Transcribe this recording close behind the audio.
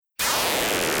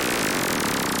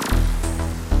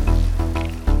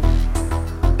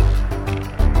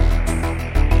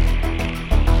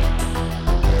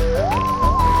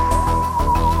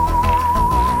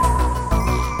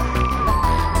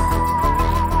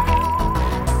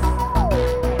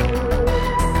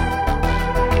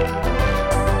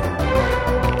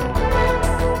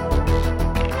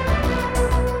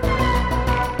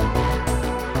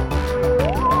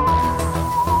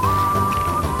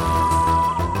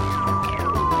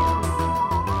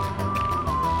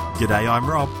G'day, I'm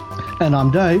Rob. And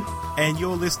I'm Dave. And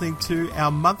you're listening to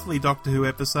our monthly Doctor Who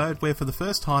episode, where for the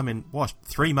first time in,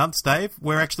 3 months, Dave,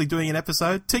 we're actually doing an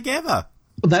episode together.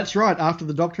 That's right. After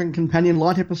the Doctor and Companion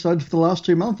Light episodes for the last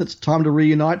 2 months, it's time to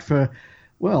reunite for,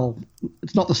 well,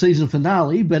 it's not the season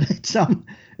finale, but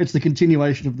it's the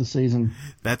continuation of the season.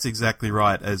 That's exactly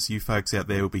right. As you folks out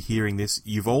there will be hearing this,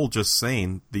 you've all just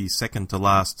seen the second to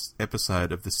last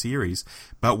episode of the series,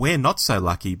 but we're not so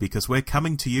lucky because we're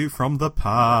coming to you from the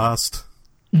past.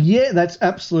 Yeah, that's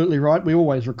absolutely right. We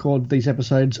always record these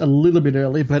episodes a little bit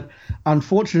early, but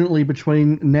unfortunately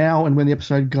between now and when the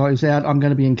episode goes out, I'm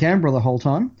going to be in Canberra the whole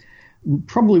time,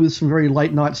 probably with some very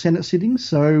late night Senate sittings,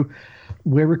 so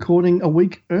we're recording a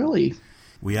week early.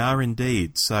 We are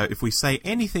indeed. So if we say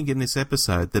anything in this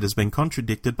episode that has been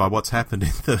contradicted by what's happened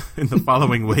in the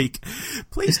following week,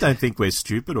 please don't think we're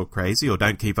stupid or crazy or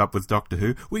don't keep up with Doctor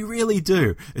Who. We really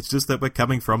do. It's just that we're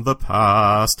coming from the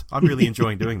past. I'm really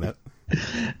enjoying doing that.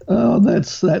 Oh,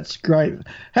 that's great.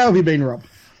 How have you been, Rob?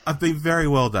 I've been very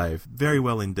well, Dave. Very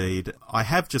well indeed. I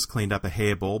have just cleaned up a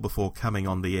hairball before coming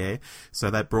on the air,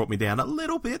 so that brought me down a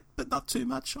little bit, but not too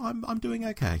much. I'm doing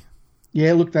okay.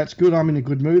 Yeah, look, that's good. I'm in a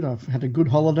good mood. I've had a good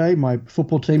holiday. My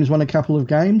football team's won a couple of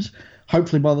games.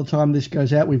 Hopefully by the time this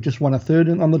goes out, we've just won a third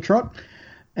on the trot.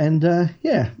 And,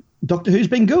 yeah, Doctor Who's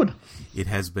been good. It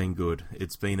has been good.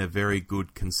 It's been a very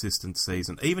good, consistent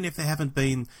season. Even if there haven't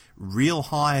been real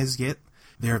highs yet,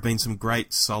 there have been some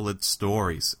great, solid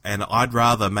stories. And I'd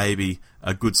rather maybe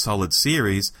a good, solid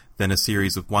series than a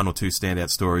series of 1 or 2 standout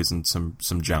stories and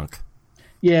some junk.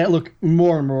 Yeah, look,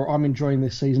 more and more, I'm enjoying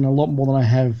this season a lot more than I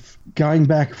have going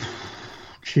back,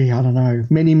 I don't know,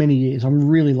 many, many years. I'm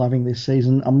really loving this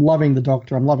season. I'm loving the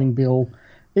Doctor. I'm loving Bill.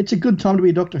 It's a good time to be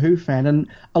a Doctor Who fan, and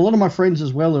a lot of my friends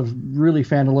as well have really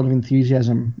found a lot of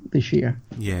enthusiasm this year.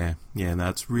 Yeah, no,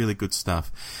 it's really good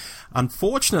stuff.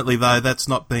 Unfortunately, though, that's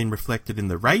not been reflected in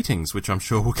the ratings, which I'm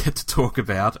sure we'll get to talk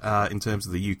about, in terms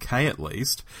of the UK at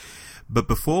least. But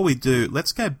before we do,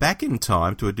 let's go back in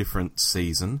time to a different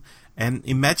season, an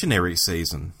imaginary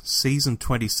season, season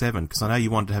 27, because I know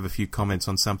you wanted to have a few comments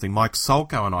on something Mike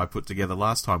Solko and I put together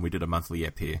last time we did a monthly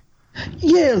ep here.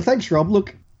 Yeah, thanks, Rob.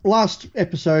 Look, last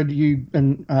episode, you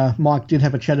and Mike did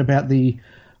have a chat about the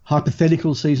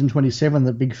hypothetical season 27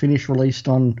 that Big Finish released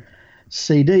on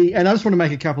CD, and I just want to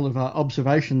make a couple of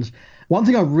observations. One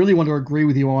thing I really want to agree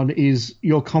with you on is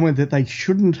your comment that they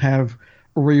shouldn't have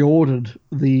reordered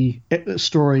the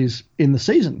stories in the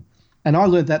season. And I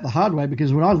learned that the hard way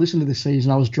because when I listened to this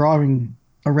season, I was driving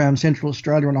around Central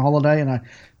Australia on a holiday and I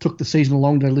took the season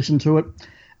along to listen to it.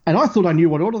 And I thought I knew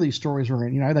what order these stories were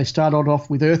in. You know, they started off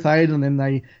with Earth Aid and then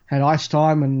they had Ice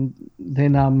Time and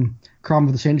then Crime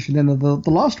of the Century and then the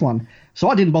last one. So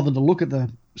I didn't bother to look at the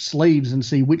sleeves and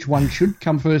see which one should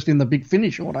come first in the Big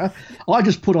Finish order. I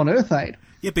just put on Earth Aid.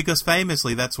 Yeah, because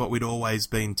famously that's what we'd always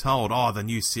been told. Oh, the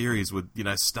new series would,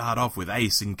 start off with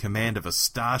Ace in command of a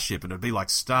starship and it'd be like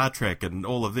Star Trek and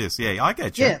all of this. Yeah, I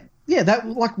get you. Yeah, that,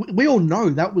 like, we all know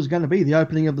that was going to be the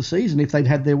opening of the season if they'd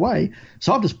had their way.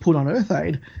 So I've just put on Earth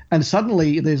Aid, and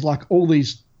suddenly there's like all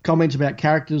these comments about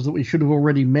characters that we should have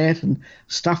already met and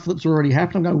stuff that's already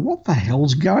happened. I'm going, what the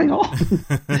hell's going on?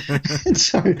 And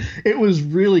so it was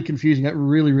really confusing. It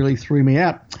really, really threw me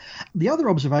out. The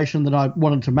other observation that I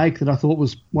wanted to make that I thought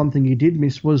was one thing you did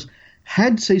miss was,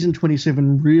 had season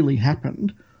 27 really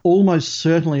happened, almost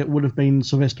certainly it would have been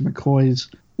Sylvester McCoy's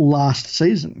last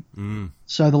season.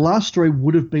 So the last story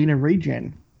would have been a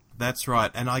regen. That's right,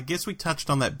 and I guess we touched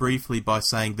on that briefly by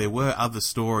saying there were other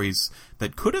stories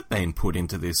that could have been put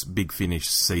into this Big Finish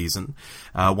season.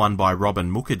 One by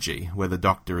Robin Mukherjee, where the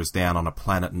Doctor is down on a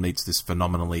planet and meets this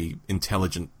phenomenally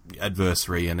intelligent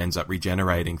adversary and ends up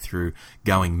regenerating through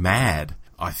going mad,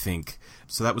 I think.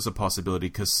 So that was a possibility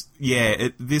because,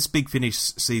 this Big Finish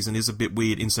season is a bit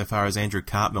weird insofar as Andrew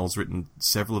Cartmell's written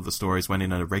several of the stories when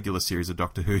in a regular series of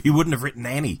Doctor Who he wouldn't have written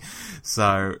any.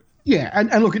 So... yeah,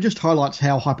 and look, it just highlights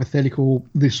how hypothetical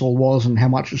this all was and how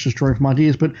much it's just drawing from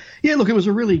ideas. But, yeah, look, it was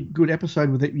a really good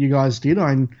episode that you guys did.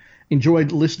 I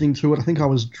enjoyed listening to it. I think I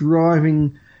was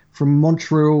driving from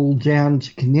Montreal down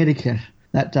to Connecticut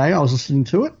that day. I was listening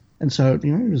to it. And so,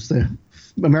 it was the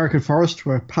American forests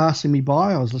were passing me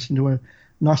by. I was listening to a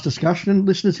nice discussion. And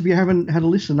listeners, if you haven't had a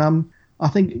listen, I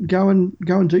think go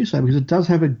and do so because it does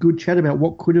have a good chat about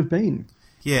what could have been.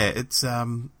 Yeah,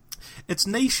 it's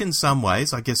niche in some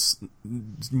ways. I guess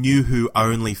New Who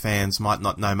only fans might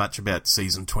not know much about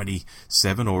season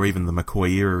 27 or even the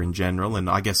McCoy era in general, and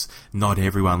I guess not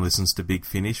everyone listens to Big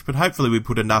Finish, but hopefully we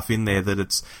put enough in there that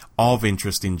it's of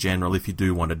interest in general if you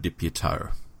do want to dip your toe.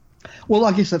 Well,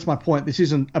 I guess that's my point. This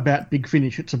isn't about Big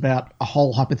Finish. It's about a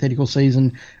whole hypothetical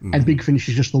season, and Big Finish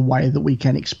is just the way that we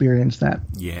can experience that.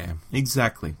 Yeah,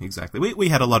 exactly. We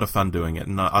had a lot of fun doing it,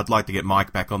 and I'd like to get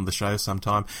Mike back on the show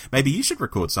sometime. Maybe you should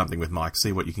record something with Mike,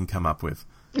 see what you can come up with.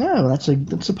 Oh, that's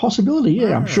a possibility,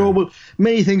 yeah. I'm sure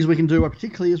many things we can do,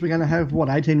 particularly as we're going to have,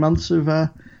 18 months of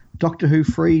Doctor Who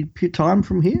free time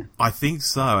from here? I think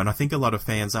so, and I think a lot of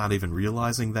fans aren't even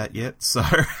realising that yet, so...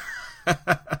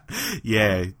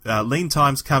 yeah, lean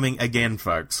time's coming again,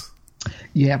 folks.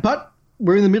 Yeah, but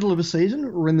we're in the middle of a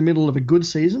season. We're in the middle of a good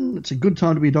season. It's a good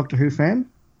time to be a Doctor Who fan.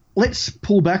 Let's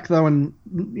pull back, though, and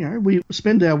we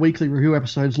spend our weekly review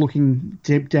episodes looking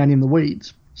deep down in the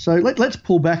weeds. So let's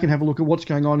pull back and have a look at what's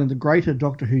going on in the greater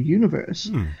Doctor Who universe.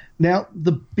 Now,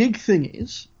 the big thing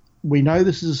is, we know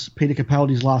this is Peter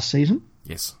Capaldi's last season.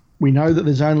 Yes. We know that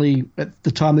there's only, at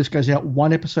the time this goes out,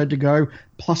 one episode to go,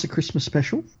 plus a Christmas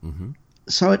special. Mm-hmm.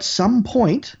 So at some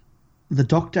point, the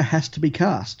Doctor has to be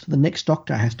cast. The next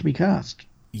Doctor has to be cast.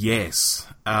 Yes.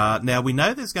 Now, we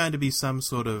know there's going to be some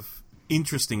sort of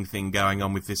interesting thing going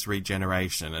on with this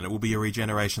regeneration, and it will be a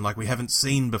regeneration like we haven't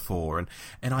seen before.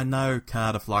 And I know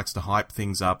Cardiff likes to hype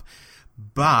things up,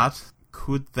 but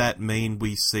could that mean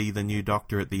we see the new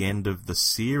Doctor at the end of the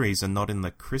series and not in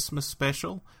the Christmas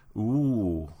special?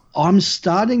 Ooh. I'm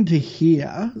starting to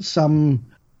hear some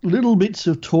little bits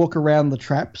of talk around the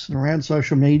traps and around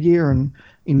social media and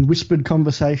in whispered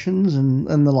conversations and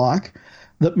the like,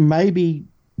 that maybe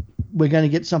we're going to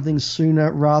get something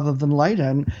sooner rather than later.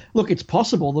 And look, it's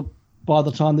possible that by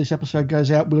the time this episode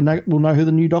goes out, we'll know who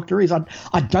the new Doctor is.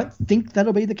 I don't think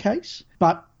that'll be the case,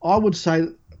 but I would say,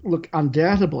 look,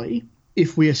 undoubtedly,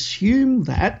 if we assume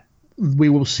that, we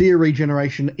will see a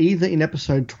regeneration either in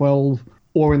episode 12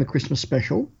 or in the Christmas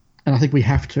special, and I think we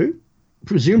have to.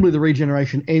 Presumably the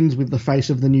regeneration ends with the face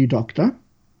of the new Doctor.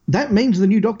 That means the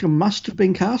new Doctor must have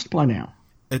been cast by now.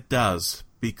 It does,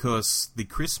 because the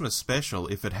Christmas special,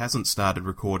 if it hasn't started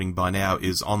recording by now,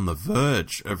 is on the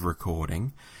verge of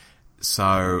recording.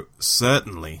 So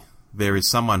certainly there is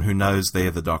someone who knows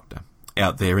they're the Doctor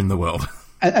out there in the world.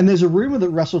 And there's a rumour that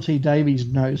Russell T Davies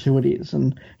knows who it is,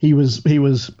 and he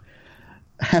was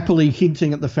happily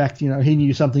hinting at the fact, he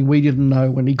knew something we didn't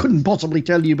know, and he couldn't possibly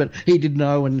tell you, but he did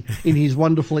know, and in his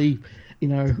wonderfully,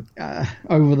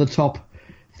 over-the-top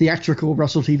theatrical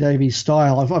Russell T Davies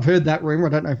style. I've heard that rumour. I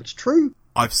don't know if it's true.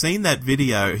 I've seen that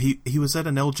video. He was at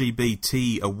an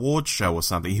LGBT award show or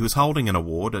something. He was holding an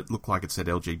award. It looked like it said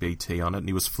LGBT on it, and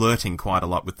he was flirting quite a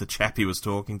lot with the chap he was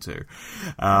talking to,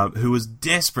 who was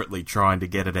desperately trying to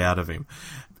get it out of him.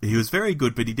 He was very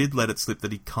good, but he did let it slip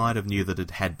that he kind of knew that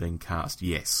it had been cast,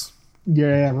 yes.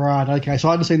 Yeah, right, okay. So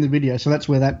I hadn't seen the video, so that's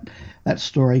where that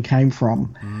story came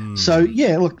from. So,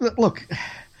 yeah, look,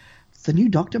 the new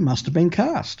Doctor must have been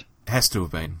cast. Has to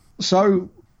have been. So,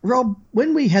 Rob,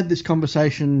 when we had this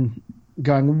conversation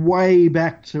going way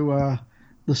back to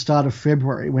the start of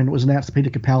February, when it was announced that Peter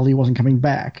Capaldi wasn't coming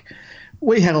back,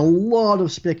 we had a lot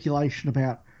of speculation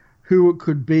about who it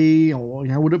could be, or,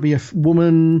 would it be a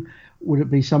woman? Would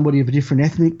it be somebody of a different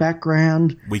ethnic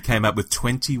background? We came up with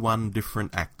 21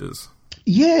 different actors.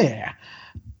 Yeah.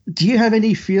 Do you have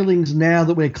any feelings now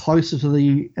that we're closer to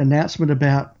the announcement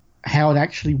about how it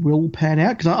actually will pan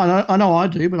out? Because I know I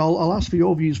do, but I'll ask for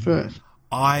your views first.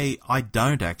 I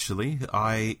don't actually.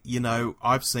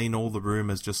 I've seen all the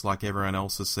rumours just like everyone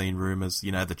else has seen rumours.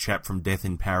 The chap from Death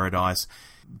in Paradise,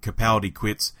 Capaldi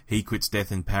quits. He quits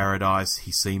Death in Paradise.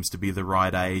 He seems to be the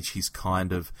right age. He's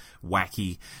kind of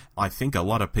wacky. I think a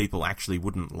lot of people actually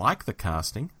wouldn't like the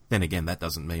casting. Then again, that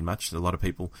doesn't mean much. A lot of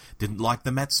people didn't like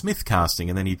the Matt Smith casting,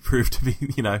 and then he proved to be,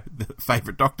 the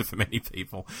favourite Doctor for many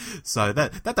people. So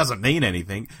that doesn't mean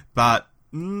anything. But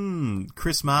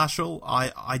Chris Marshall,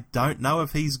 I don't know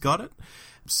if he's got it.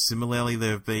 Similarly,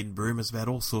 there have been rumours about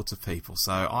all sorts of people.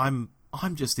 So I'm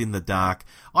just in the dark.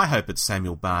 I hope it's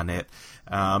Samuel Barnett.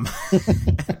 And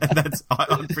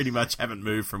I pretty much haven't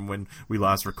moved from when we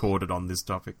last recorded on this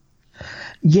topic.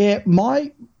 Yeah,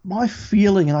 my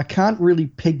feeling, and I can't really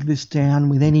peg this down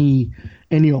with any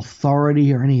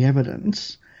authority or any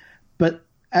evidence, but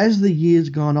as the years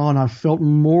gone on, I've felt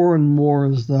more and more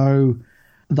as though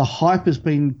the hype has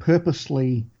been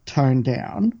purposely toned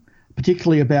down,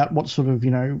 particularly about what sort of,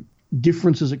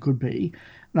 differences it could be.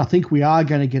 And I think we are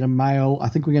going to get a male. I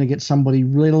think we're going to get somebody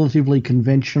relatively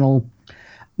conventional.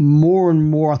 More and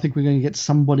more, I think we're going to get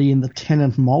somebody in the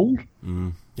Tennant mould.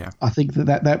 Yeah. I think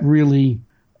that really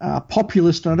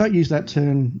populist, and I don't use that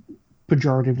term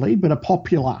pejoratively, but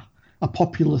a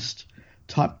populist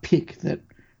type pick, that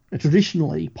a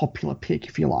traditionally popular pick,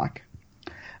 if you like.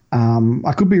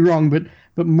 I could be wrong, but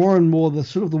more and more the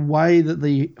sort of the way that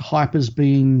the hype has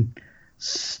been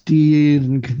steered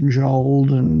and cajoled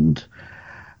and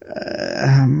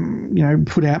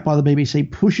put out by the BBC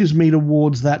pushes me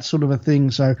towards that sort of a thing.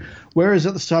 So whereas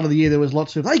at the start of the year there was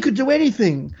lots of they could do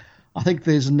anything, I think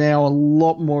there's now a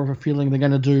lot more of a feeling they're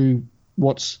going to do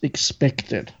what's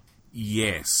expected.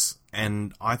 Yes,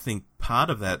 and I think part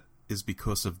of that is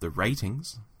because of the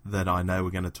ratings that I know we're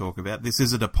going to talk about. This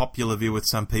isn't a popular view with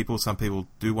some people. Some people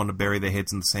do want to bury their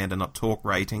heads in the sand and not talk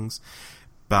ratings,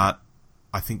 but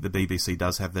I think the BBC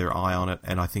does have their eye on it,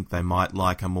 and I think they might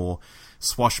like a more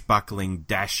swashbuckling,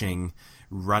 dashing,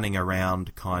 running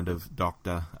around kind of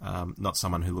doctor, not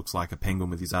someone who looks like a penguin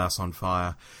with his ass on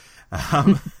fire,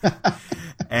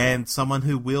 and someone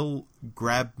who will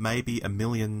grab maybe 1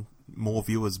 million more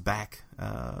viewers back,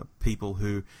 people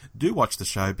who do watch the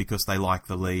show because they like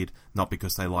the lead, not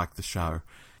because they like the show.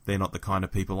 They're not the kind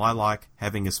of people I like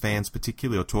having as fans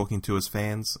particularly, or talking to as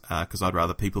fans, because I'd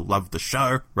rather people love the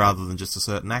show rather than just a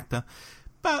certain actor.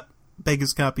 But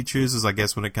beggars can't be choosers, I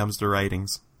guess, when it comes to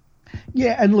ratings.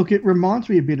 Yeah, and look, it reminds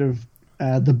me a bit of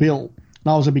The Bill.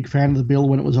 And I was a big fan of The Bill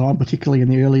when it was on, particularly in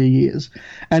the earlier years.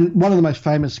 And one of the most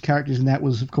famous characters in that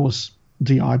was, of course,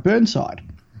 D.I. Burnside.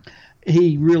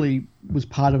 He really was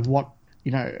part of what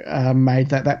made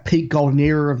that peak golden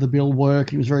era of The Bill work.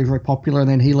 He was very, very popular, and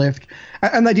then he left.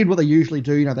 And they did what they usually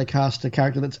do. They cast a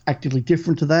character that's actively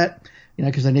different to that,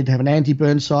 because they need to have an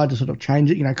anti-Burnside to sort of change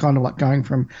it, kind of like going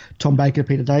from Tom Baker to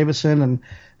Peter Davison. And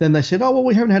then they said, oh, well,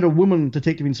 we haven't had a woman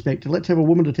detective inspector. Let's have a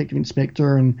woman detective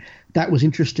inspector. And that was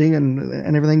interesting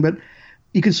and everything. But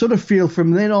you could sort of feel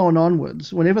from then on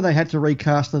onwards, whenever they had to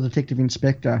recast the detective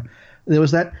inspector, there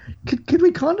was that, could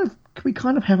we kind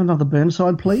of have another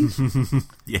Burnside, please?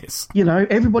 Yes.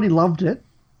 Everybody loved it.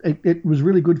 It was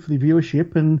really good for the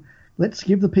viewership, and let's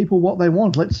give the people what they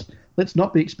want. Let's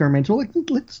not be experimental.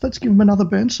 Let's give them another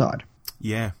Burnside.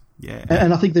 Yeah, yeah.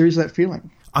 And I think there is that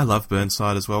feeling. I love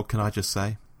Burnside as well, can I just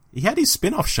say? He had his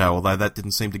spin-off show, although that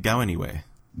didn't seem to go anywhere.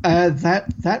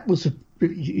 That was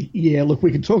yeah, look,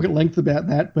 we can talk at length about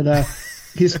that, but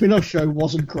his spin-off show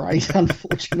wasn't great,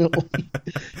 unfortunately.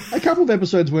 A couple of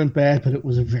episodes weren't bad, but it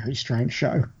was a very strange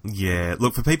show. Yeah,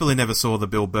 look, for people who never saw The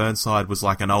Bill, Burnside was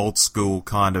like an old-school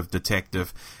kind of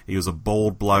detective. He was a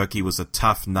bald bloke, he was a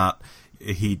tough nut.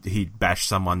 He'd bash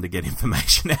someone to get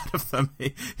information out of them.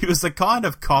 He was the kind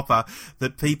of copper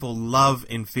that people love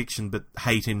in fiction but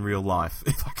hate in real life,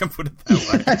 if I can put it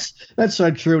that way. That's so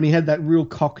true. And he had that real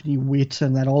cockney wit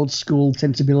and that old school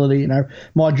sensibility.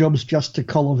 My job's just to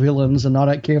collar villains, and I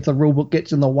don't care if the rule book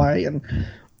gets in the way, and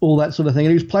all that sort of thing.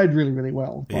 And he was played really, really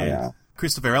well by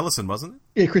Christopher Ellison, wasn't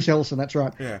it? Yeah, Chris Ellison. That's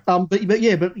right. Yeah. But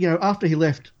after he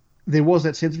left, there was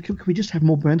that sense of, could we just have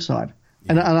more Burnside?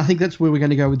 Yeah. And I think that's where we're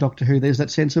going to go with Doctor Who. There's that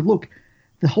sense of, look,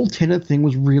 the whole Tennant thing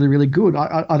was really, really good.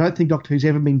 I don't think Doctor Who's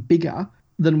ever been bigger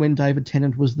than when David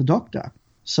Tennant was the Doctor.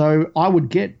 So I would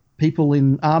get people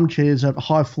in armchairs at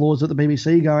high floors at the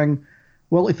BBC going,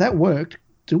 well, if that worked,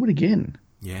 do it again.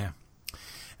 Yeah.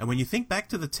 And when you think back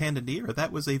to the Tennant era,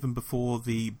 that was even before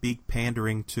the big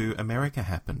pandering to America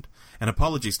happened. And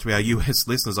apologies to our US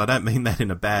listeners, I don't mean that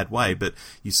in a bad way, but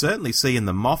you certainly see in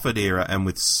the Moffat era and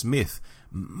with Smith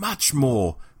much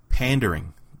more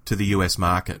pandering to the US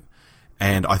market.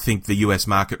 And I think the US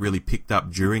market really picked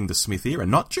up during the Smith era,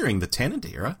 not during the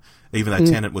Tennant era, even though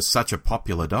Tennant was such a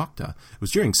popular Doctor. It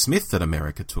was during Smith that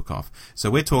America took off. So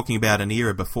we're talking about an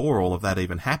era before all of that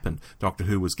even happened. Doctor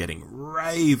Who was getting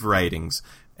rave ratings.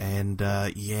 And,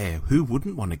 who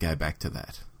wouldn't want to go back to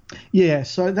that? Yeah,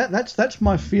 so that's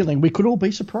my feeling. We could all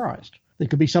be surprised. There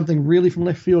could be something really from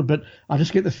left field, but I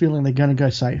just get the feeling they're going to go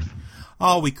safe.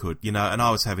 Oh, we could, and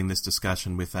I was having this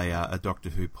discussion with a Doctor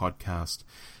Who podcast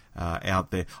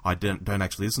out there. I don't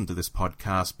actually listen to this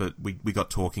podcast, but we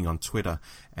got talking on Twitter,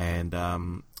 and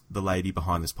the lady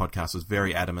behind this podcast was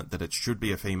very adamant that it should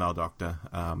be a female Doctor,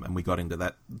 and we got into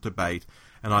that debate.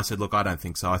 And I said, look, I don't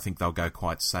think so. I think they'll go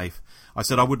quite safe. I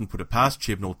said I wouldn't put it past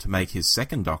Chibnall to make his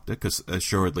second Doctor, because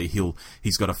assuredly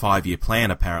he's got a 5-year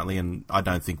plan apparently, and I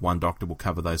don't think one Doctor will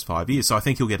cover those 5 years. So I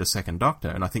think he'll get a second Doctor,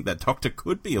 and I think that Doctor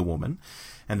could be a woman.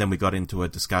 And then we got into a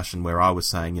discussion where I was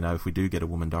saying, if we do get a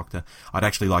woman Doctor, I'd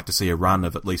actually like to see a run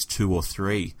of at least 2 or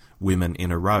 3 women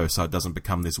in a row, so it doesn't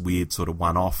become this weird sort of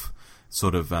one-off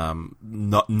sort of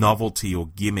novelty or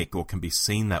gimmick, or can be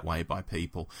seen that way by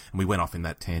people. And we went off in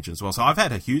that tangent as well. So I've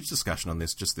had a huge discussion on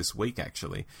this just this week,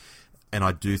 actually. And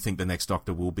I do think the next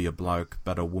Doctor will be a bloke,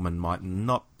 but a woman might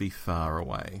not be far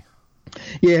away.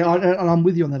 Yeah, and I'm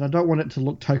with you on that. I don't want it to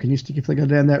look tokenistic if they go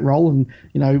down that role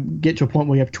and, get to a point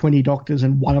where you have 20 doctors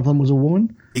and one of them was a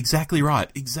woman. Exactly right.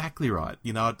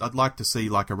 I'd like to see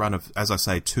like a run of, as I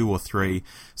say, 2 or 3,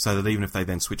 so that even if they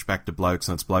then switch back to blokes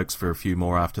and it's blokes for a few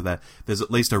more after that, there's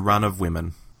at least a run of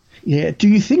women. Yeah. Do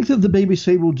you think that the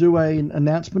BBC will do an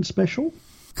announcement special?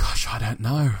 Gosh, I don't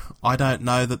know. I don't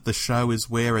know that the show is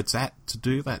where it's at to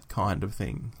do that kind of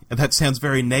thing. And that sounds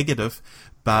very negative,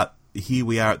 but here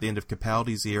we are at the end of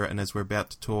Capaldi's era, and as we're about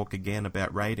to talk again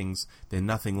about ratings, they're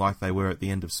nothing like they were at the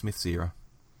end of Smith's era.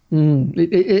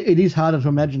 It is harder to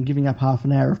imagine giving up half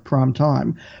an hour of prime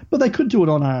time, but they could do it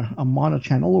on a minor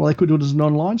channel, or they could do it as an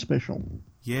online special.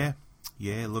 Yeah,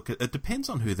 look, it depends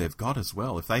on who they've got as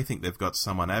well. If they think they've got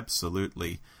someone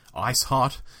absolutely ice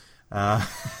hot,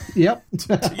 yep,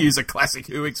 to use a classic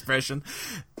Who expression,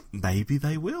 maybe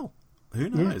they will. Who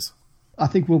knows? Yeah. I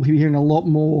think we'll be hearing a lot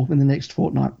more in the next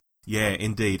fortnight. Yeah,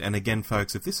 indeed. And again,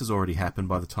 folks, if this has already happened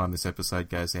by the time this episode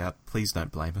goes out, please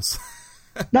don't blame us.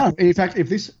 No, in fact, if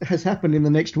this has happened in the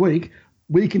next week,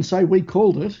 we can say we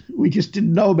called it. We just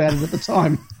didn't know about it at the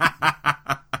time.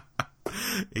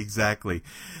 Exactly.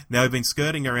 Now, we've been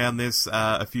skirting around this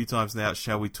a few times now.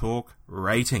 Shall we talk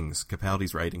ratings?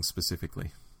 Capaldi's ratings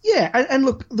specifically. Yeah, and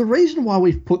look, the reason why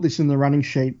we've put this in the running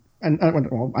sheet,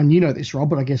 and you know this, Rob,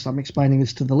 but I guess I'm explaining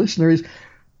this to the listener, is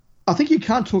I think you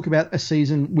can't talk about a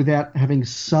season without having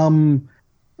some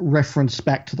reference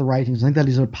back to the ratings. I think that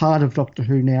is a part of Doctor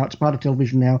Who now. It's part of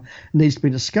television now. It needs to be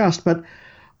discussed. But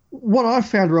what I've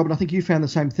found, Rob, and I think you found the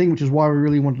same thing, which is why we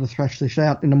really wanted to thrash this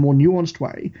out in a more nuanced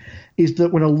way, is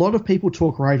that when a lot of people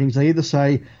talk ratings, they either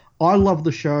say, I love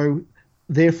the show,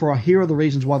 therefore here are the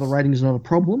reasons why the rating is not a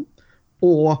problem,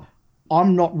 or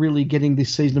I'm not really getting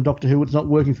this season of Doctor Who, it's not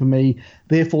working for me,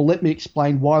 therefore let me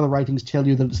explain why the ratings tell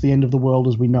you that it's the end of the world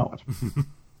as we know it.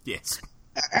 Yes.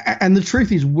 And the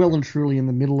truth is well and truly in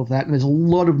the middle of that, and there's a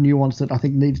lot of nuance that I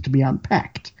think needs to be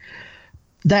unpacked.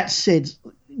 That said,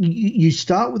 you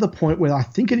start with a point where I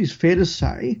think it is fair to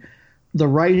say the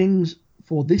ratings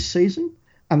for this season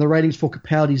and the ratings for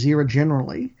Capaldi's era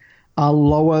generally are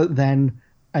lower than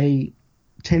a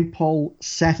tentpole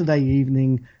Saturday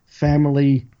evening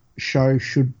family show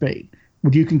should be.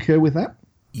 Would you concur with that?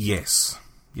 Yes,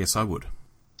 I would.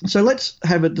 So let's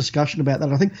have a discussion about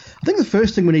that. I think the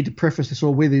first thing we need to preface this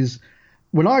all with is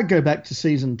when I go back to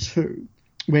season 2,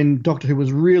 when Doctor Who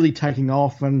was really taking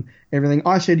off and everything,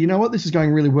 I said, you know what, this is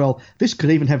going really well. This could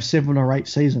even have 7 or 8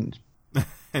 seasons.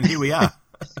 And here we are.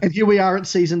 And here we are at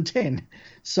season 10.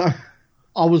 So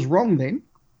I was wrong then.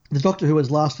 The Doctor Who has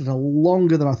lasted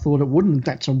longer than I thought it would, and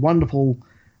that's a wonderful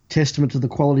testament to the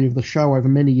quality of the show over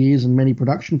many years and many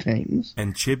production teams.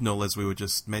 And Chibnall, as we were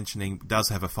just mentioning, does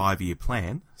have a 5-year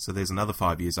plan, so there's another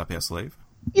 5 years up our sleeve.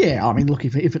 Yeah, I mean, look,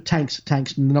 if it tanks, it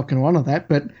tanks, and they're not going to honour that,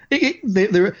 but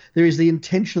there is the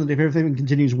intention that if everything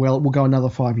continues well, it will go another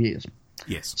 5 years.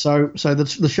 Yes. So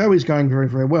the show is going very,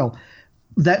 very well.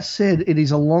 That said, it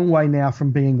is a long way now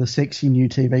from being the sexy new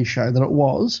TV show that it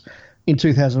was in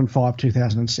 2005,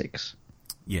 2006.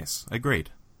 Yes, agreed.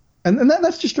 And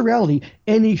that's just a reality.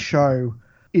 Any show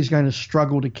is going to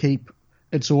struggle to keep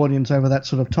its audience over that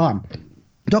sort of time.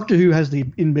 Doctor Who has the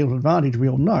inbuilt advantage, we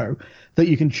all know, that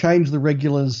you can change the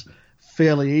regulars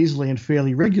fairly easily and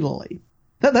fairly regularly.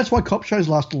 That's why cop shows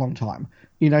last a long time.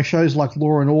 You know, shows like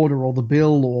Law and Order or The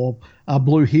Bill or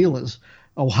Blue Heelers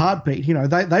or Heartbeat, you know,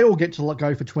 they all get to let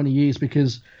go for 20 years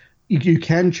because you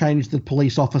can change the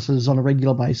police officers on a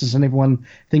regular basis and everyone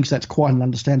thinks that's quite an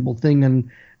understandable thing and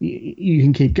you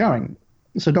can keep going.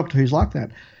 So Doctor Who's like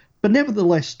that. But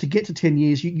nevertheless, to get to 10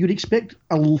 years, you'd expect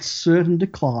a certain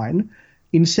decline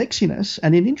in sexiness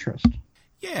and in interest.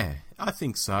 Yeah, I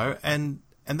think so. And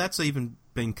that's even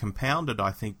been compounded,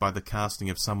 I think, by the casting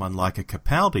of someone like a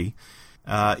Capaldi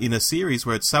in a series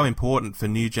where it's so important for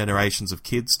new generations of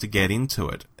kids to get into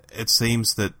it. It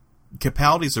seems that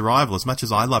Capaldi's arrival, as much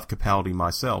as I love Capaldi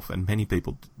myself, and many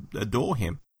people adore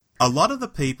him, a lot of the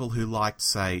people who liked,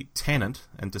 say, Tennant,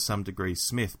 and to some degree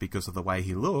Smith because of the way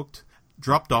he looked,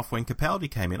 dropped off when Capaldi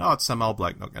came in. Oh, it's some old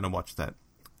bloke, not going to watch that.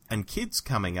 And kids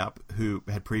coming up who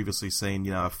had previously seen,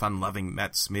 you know, a fun-loving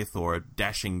Matt Smith or a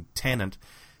dashing Tennant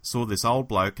saw this old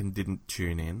bloke and didn't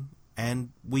tune in. And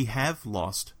we have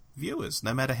lost viewers,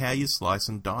 no matter how you slice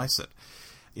and dice it.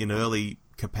 In early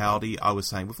Capaldi, I was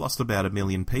saying we've lost about 1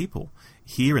 million people.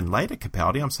 Here in later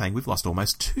Capaldi, I'm saying we've lost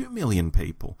almost 2 million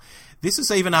people. This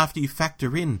is even after you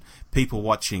factor in people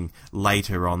watching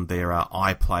later on their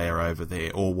iPlayer over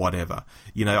there or whatever.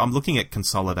 You know, I'm looking at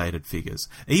consolidated figures.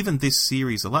 Even this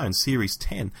series alone, Series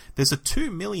 10, there's a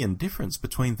 2 million difference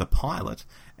between the pilot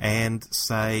and,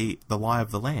 say, The Lie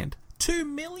of the Land. 2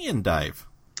 million, Dave.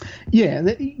 Yeah,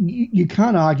 you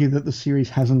can't argue that the series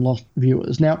hasn't lost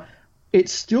viewers. Now, it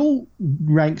still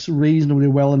ranks reasonably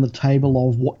well in the table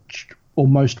of watched or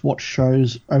most watched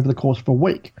shows over the course of a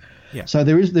week. Yeah. So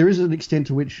there is an extent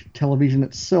to which television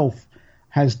itself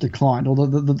has declined, or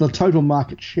the total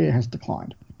market share has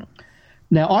declined.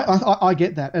 Now, I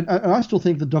get that, and I still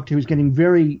think the Doctor Who is getting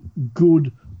very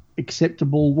good,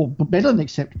 acceptable, well, better than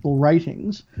acceptable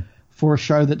ratings for a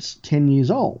show that's 10 years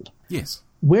old. Yes.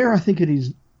 Where I think it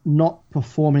is not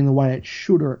performing the way it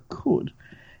should or it could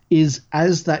is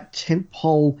as that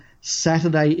tentpole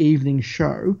Saturday evening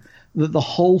show that the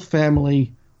whole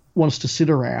family wants to sit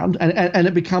around, and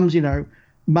it becomes,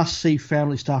 must-see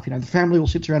family stuff. The family all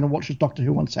sits around and watches Doctor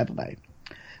Who on Saturday,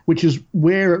 which is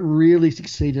where it really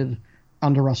succeeded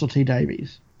under Russell T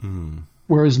Davies. Mm.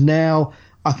 Whereas now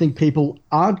I think people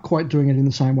aren't quite doing it in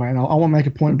the same way, and I want to make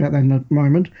a point about that in a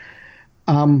moment.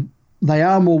 They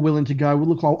are more willing to go, well,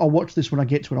 look, I'll watch this when I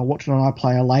get to it. I'll watch it on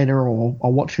iPlayer later, or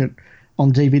I'll watch it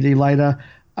on DVD later.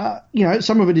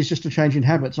 Some of it is just a change in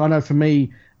habits. I know for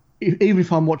me, even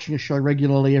if I'm watching a show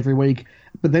regularly every week,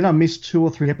 but then I miss 2 or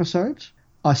 3 episodes,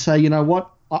 I say, you know what,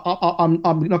 I'm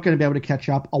not going to be able to catch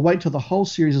up. I'll wait till the whole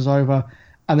series is over,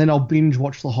 and then I'll binge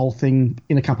watch the whole thing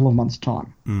in a couple of months'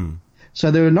 time. Mm. So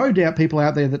there are no doubt people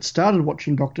out there that started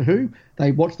watching Doctor Who,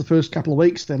 they watched the first couple of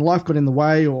weeks, then life got in the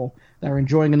way, or they were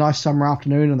enjoying a nice summer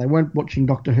afternoon and they weren't watching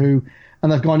Doctor Who,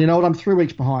 and they've gone, you know what, I'm 3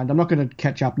 weeks behind. I'm not going to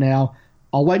catch up now.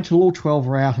 I'll wait till all 12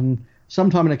 are out, and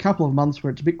sometime in a couple of months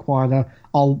where it's a bit quieter,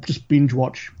 I'll just binge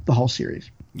watch the whole series.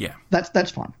 Yeah.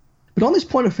 That's fine. But on this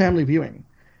point of family viewing,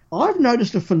 I've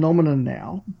noticed a phenomenon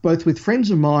now, both with friends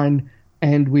of mine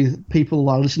and with people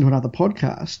I listen to on other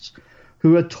podcasts,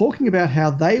 who are talking about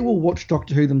how they will watch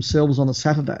Doctor Who themselves on a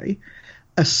Saturday,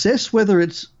 assess whether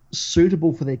it's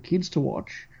suitable for their kids to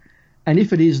watch, and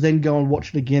if it is, then go and watch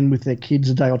it again with their kids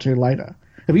a day or two later.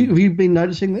 Have you been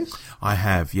noticing this? I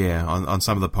have, yeah. On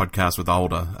some of the podcasts with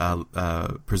older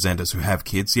presenters who have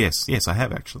kids, yes, I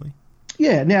have actually.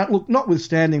 Yeah, now, look,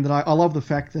 notwithstanding that I love the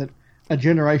fact that a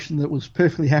generation that was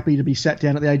perfectly happy to be sat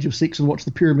down at the age of 6 and watch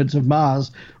the Pyramids of Mars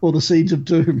or the Seeds of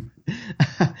Doom,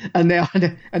 and now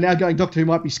going, Doctor Who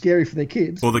might be scary for their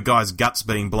kids. Or the guy's guts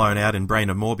being blown out in Brain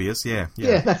of Morbius, yeah.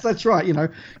 Yeah, that's right.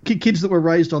 Kids that were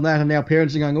raised on that, and now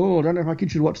parents are going, oh, I don't know if my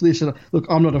kid should watch this. And look,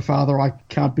 I'm not a father. I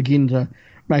can't begin to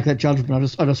make that judgment.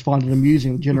 I just find it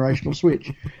amusing, the generational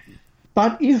switch.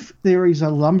 But if there is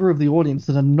a number of the audience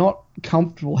that are not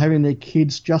comfortable having their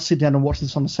kids just sit down and watch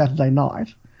this on a Saturday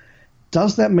night,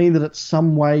 does that mean that in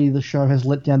some way the show has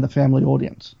let down the family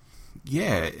audience?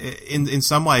 Yeah, in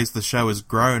some ways the show has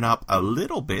grown up a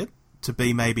little bit to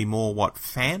be maybe more what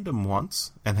fandom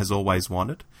wants and has always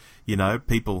wanted.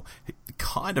 People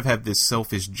kind of have this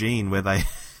selfish gene where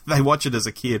they watch it as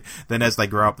a kid, then as they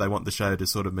grow up they want the show to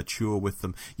sort of mature with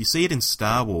them. You see it in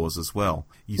Star Wars as well.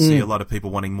 You see a lot of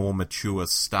people wanting more mature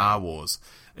Star Wars,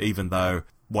 even though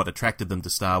what attracted them to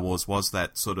Star Wars was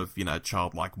that sort of,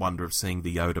 childlike wonder of seeing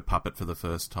the Yoda puppet for the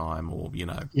first time, or,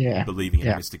 believing in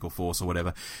a mystical force or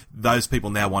whatever. Those people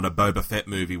now want a Boba Fett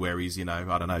movie where he's,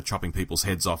 chopping people's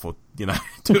heads off or,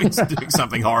 doing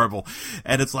something horrible.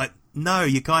 And it's like, no,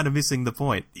 you're kind of missing the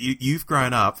point. You've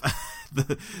grown up.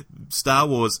 The Star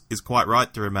Wars is quite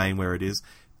right to remain where it is.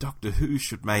 Doctor Who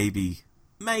should maybe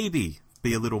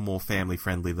be a little more family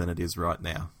friendly than it is right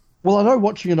now. Well, I know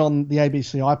watching it on the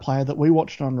ABC iPlayer that we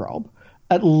watched on, Rob,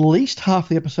 at least half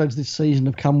the episodes this season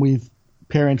have come with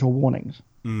parental warnings.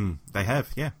 They have,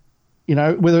 yeah.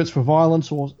 Whether it's for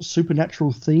violence or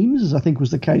supernatural themes, as I think was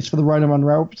the case for the Rona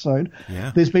Munro episode,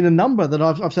 there's been a number that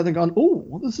I've sat there going,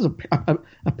 oh, this is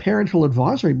a parental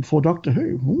advisory before Doctor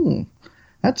Who.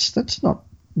 That's not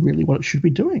really what it should be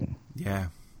doing. Yeah,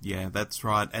 that's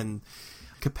right. And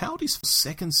Capaldi's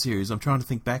second series, I'm trying to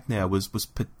think back now, was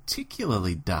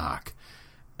particularly dark.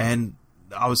 And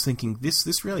I was thinking,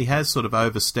 this really has sort of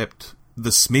overstepped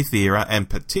the Smith era, and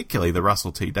particularly the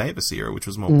Russell T Davies era, which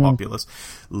was more populist,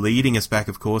 leading us back,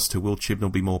 of course, to will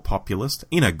Chibnall be more populist,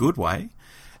 in a good way.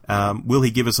 Will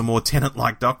he give us a more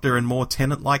Tennant-like Doctor and more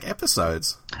Tennant-like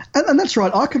episodes? And that's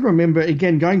right. I can remember,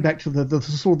 again, going back to the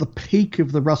sort of the peak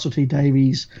of the Russell T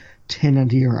Davies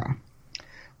Tennant era,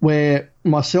 where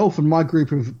myself and my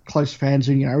group of close fans,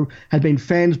 had been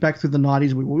fans back through the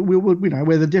 90s.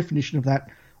 We're the definition of that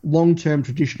long-term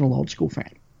traditional old-school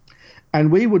fan. And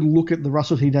we would look at the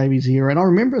Russell T Davies era, and I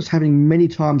remember us having many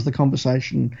times the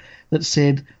conversation that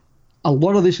said, a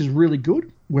lot of this is really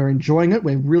good. We're enjoying it.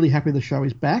 We're really happy the show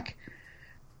is back.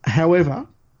 However,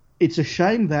 it's a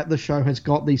shame that the show has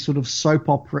got these sort of soap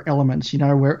opera elements,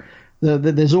 where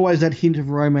There's always that hint of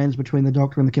romance between the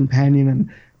Doctor and the companion,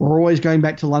 and we're always going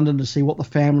back to London to see what the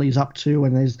family is up to,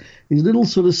 and there's these little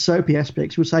sort of soapy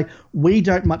aspects. We say we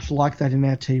don't much like that in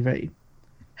our TV.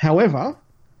 However,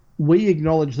 we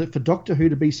acknowledge that for Doctor Who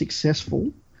to be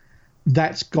successful,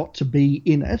 that's got to be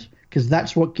in it, because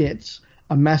that's what gets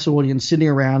a mass audience sitting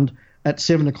around at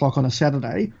 7 o'clock on a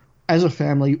Saturday as a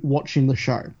family watching the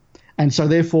show. And so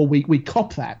therefore we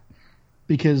cop that,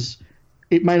 because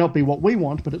it may not be what we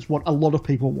want, but it's what a lot of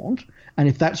people want. And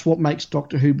if that's what makes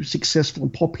Doctor Who successful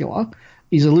and popular,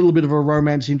 is a little bit of a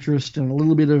romance interest and a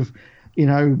little bit of,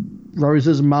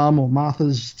 Rose's mum or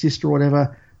Martha's sister or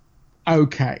whatever,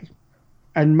 okay.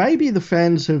 And maybe the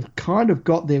fans have kind of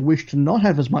got their wish to not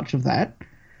have as much of that.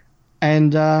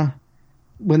 And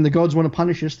when the gods want to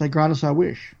punish us, they grant us our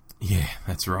wish. Yeah,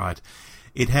 that's right.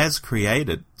 It has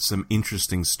created some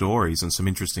interesting stories and some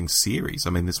interesting series. I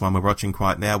mean, this one we're watching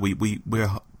right now, we're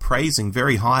praising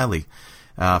very highly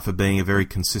for being a very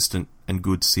consistent and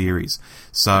good series.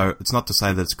 So it's not to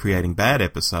say that it's creating bad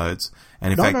episodes.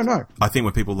 And in fact, No. I think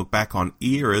when people look back on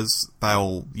eras,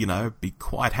 they'll, be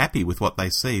quite happy with what they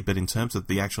see. But in terms of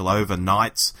the actual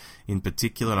overnights in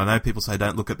particular, and I know people say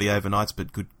don't look at the overnights,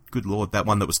 but good Lord, that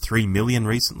one that was 3 million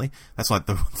recently, that's like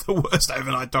the worst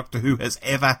overnight Doctor Who has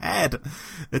ever had.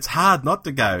 It's hard not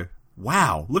to go,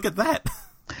 wow, look at that.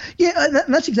 Yeah,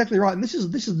 that's exactly right. And this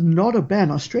is not about,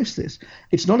 and I stress this,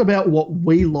 it's not about what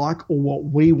we like or what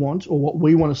we want or what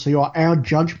we want to see or our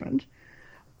judgment.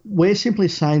 We're simply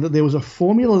saying that there was a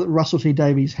formula that Russell T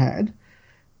Davies had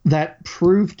that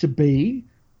proved to be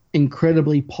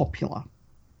incredibly popular.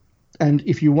 And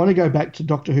if you want to go back to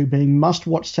Doctor Who being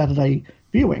must-watch Saturday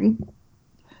viewing,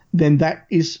 then that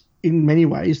is in many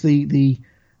ways the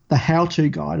how-to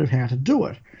guide of how to do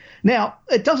it. Now,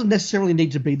 it doesn't necessarily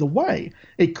need to be the way.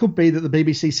 It could be that the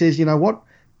BBC says, you know what,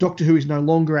 Doctor Who is no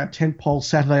longer our tentpole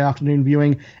Saturday afternoon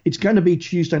viewing. It's going to be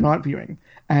Tuesday night viewing.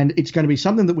 And it's going to be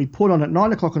something that we put on at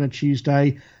 9 o'clock on a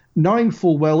Tuesday, knowing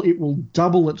full well it will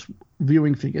double its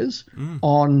viewing figures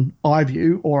on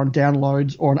iView or on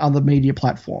downloads or on other media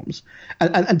platforms.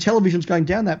 And television's going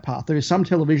down that path. There is some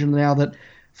television now that,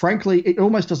 frankly, it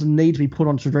almost doesn't need to be put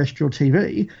on terrestrial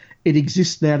TV. It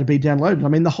exists now to be downloaded. I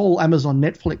mean, the whole Amazon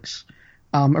Netflix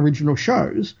original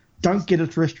shows don't get a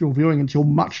terrestrial viewing until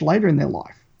much later in their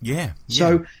life. Yeah.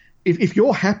 So if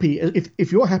you're happy,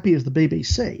 if you're happy as the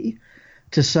BBC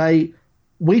to say,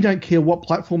 we don't care what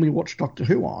platform we watch Doctor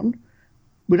Who on,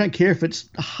 we don't care if it's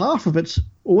half of its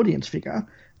audience figure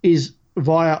is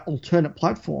via alternate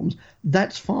platforms,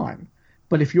 that's fine.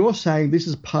 But if you're saying this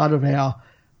is part of our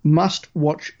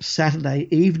must-watch Saturday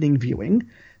evening viewing,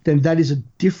 then that is a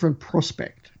different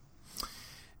prospect.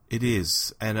 It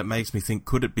is, and it makes me think,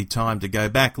 could it be time to go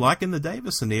back, like in the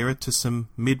Davison era, to some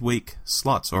midweek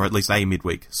slots, or at least a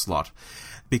midweek slot?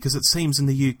 Because it seems in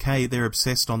the UK they're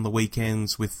obsessed on the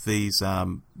weekends with these,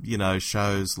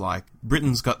 shows like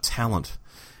Britain's Got Talent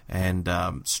and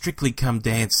Strictly Come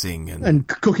Dancing and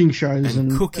cooking shows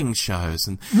and cooking shows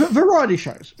and variety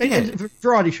shows. Yeah.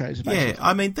 Variety shows, basically. Yeah,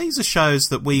 I mean, these are shows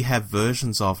that we have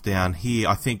versions of down here.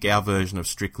 I think our version of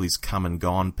Strictly's come and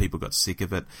gone. People got sick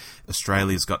of it.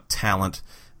 Australia's Got Talent.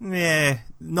 Yeah,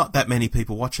 not that many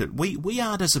people watch it. We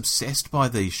aren't as obsessed by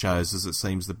these shows as it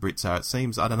seems the Brits are. It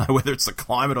seems, I don't know whether it's the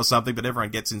climate or something, but everyone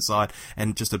gets inside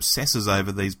and just obsesses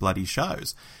over these bloody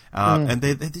shows. And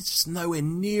they're just nowhere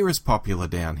near as popular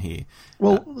down here.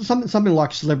 Well, something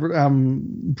like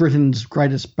Britain's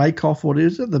Greatest Bake Off, what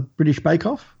is it? The British Bake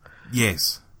Off?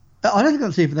 Yes. I don't think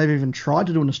I've seen if they've even tried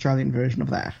to do an Australian version of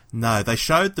that. No, they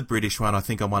showed the British one, I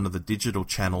think, on one of the digital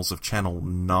channels of Channel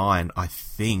 9, I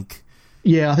think.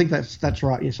 Yeah, I think that's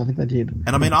right. Yes, I think they did.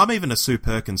 And I mean, I'm even a Sue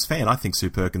Perkins fan. I think Sue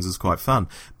Perkins is quite fun.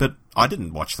 But I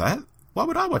didn't watch that. Why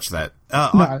would I watch that?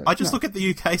 I just look at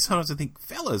the UK sometimes and think,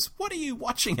 fellas, what are you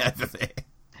watching over there?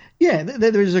 Yeah,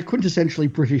 there is a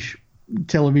quintessentially British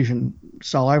television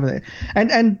style over there.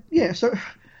 And yeah, so,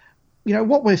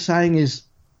 what we're saying is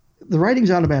the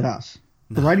ratings aren't about us.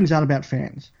 No. The ratings aren't about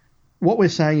fans. What we're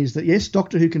saying is that, yes,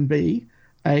 Doctor Who can be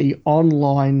a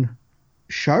online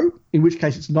show, in which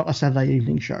case it's not a Saturday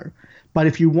evening show. But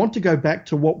if you want to go back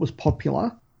to what was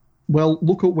popular, well,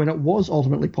 look at when it was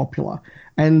ultimately popular.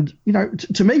 And,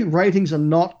 to me, ratings are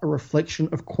not a reflection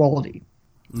of quality.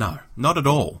 No, not at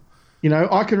all.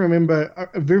 I can remember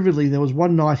vividly there was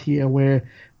one night here where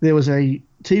there was a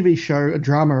TV show, a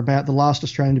drama about the last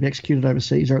Australian to be executed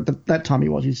overseas, or at that time he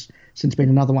was. He's since been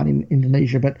another one in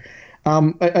Indonesia. But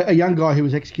a young guy who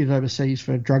was executed overseas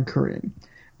for drug couriering.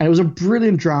 And it was a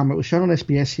brilliant drama. It was shown on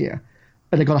SBS here.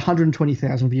 And it got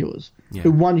 120,000 viewers. Yeah. It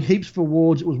won heaps of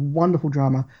awards. It was wonderful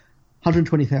drama.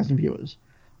 120,000 viewers.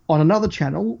 On another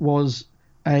channel was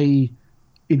a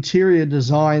interior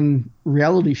design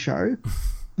reality show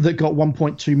that got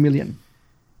 1.2 million.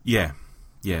 Yeah.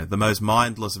 The most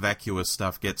mindless, vacuous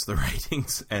stuff gets the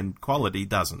ratings, and quality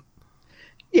doesn't.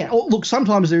 Yeah, look,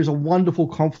 sometimes there's a wonderful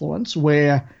confluence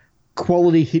where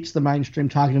quality hits the mainstream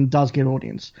target and does get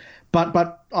audience.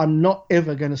 But I'm not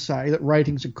ever going to say that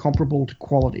ratings are comparable to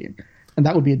quality, and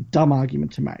that would be a dumb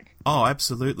argument to make. Oh,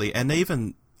 absolutely. And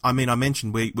even, I mean, I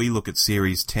mentioned we look at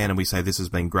Series 10 and we say this has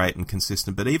been great and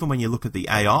consistent, but even when you look at the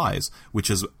AIs, which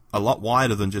is a lot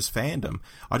wider than just fandom,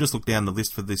 I just looked down the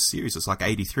list for this series. It's like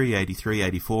 83, 83,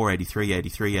 84, 83,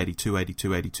 83, 82,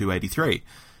 82, 82, 83.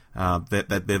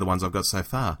 They're the ones I've got so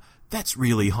far. That's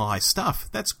really high stuff.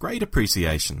 That's great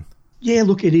appreciation. Yeah,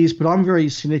 look, it is, but I'm very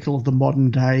cynical of the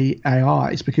modern day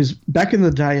AIs, because back in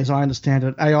the day, as I understand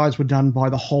it, AIs were done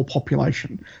by the whole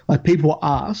population. Like, people were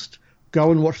asked, go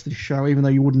and watch this show even though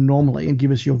you wouldn't normally, and give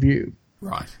us your view.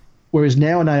 Right. Whereas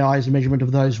now an AI is a measurement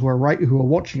of those who are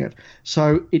watching it.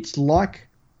 So it's like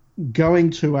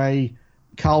going to a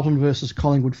Carlton versus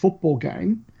Collingwood football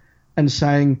game and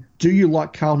saying, do you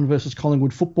like Carlton versus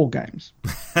Collingwood football games?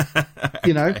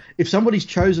 You know, if somebody's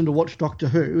chosen to watch Doctor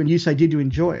Who and you say, did you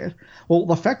enjoy it? Well,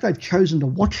 the fact they've chosen to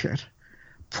watch it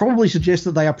probably suggests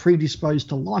that they are predisposed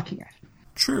to liking it.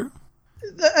 True.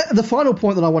 The final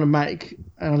point that I want to make,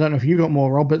 and I don't know if you got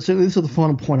more, Rob, but certainly this is the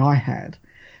final point I had,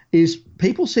 is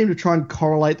people seem to try and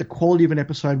correlate the quality of an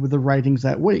episode with the ratings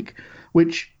that week,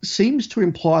 which seems to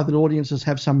imply that audiences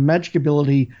have some magic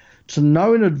ability to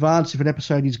know in advance if an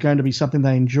episode is going to be something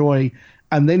they enjoy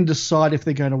and then decide if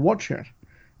they're going to watch it,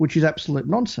 which is absolute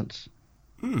nonsense.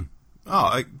 Oh,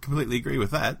 I completely agree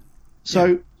with that.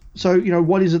 So, you know,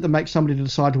 what is it that makes somebody to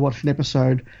decide to watch an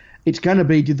episode? It's going to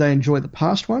be, did they enjoy the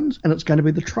past ones? And it's going to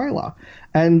be the trailer.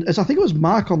 And as I think it was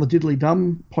Mark on the Diddly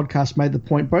Dum podcast made the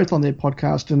point, both on their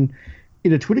podcast and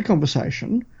in a Twitter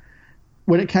conversation,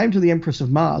 when it came to The Empress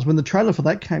of Mars, when the trailer for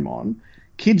that came on,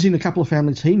 kids in a couple of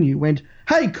families he knew went,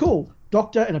 hey, cool,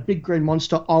 Doctor and a big green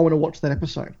monster, I want to watch that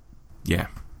episode. Yeah,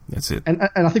 that's it. And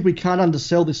I think we can't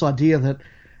undersell this idea that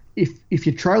if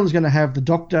your trailer's going to have the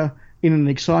Doctor in an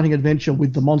exciting adventure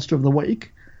with the monster of the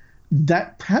week,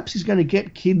 that perhaps is going to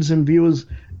get kids and viewers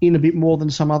in a bit more than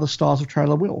some other styles of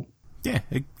trailer will. Yeah,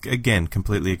 again,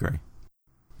 completely agree.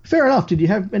 Fair enough. Did you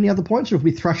have any other points, or have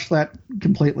we thrashed that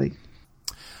completely?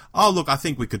 Oh, look, I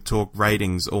think we could talk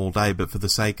ratings all day, but for the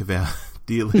sake of our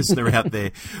dear listener out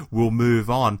there, we'll move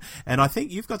on. And I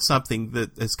think you've got something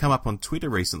that has come up on Twitter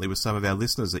recently with some of our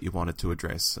listeners that you wanted to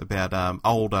address about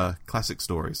older classic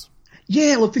stories.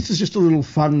 Yeah, look, this is just a little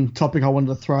fun topic I wanted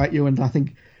to throw at you, and I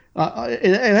think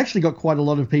it actually got quite a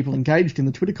lot of people engaged in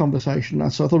the Twitter conversation,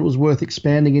 so I thought it was worth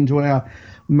expanding into our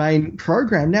main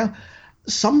program. Now,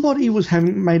 somebody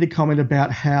made a comment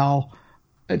about how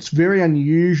it's very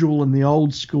unusual in the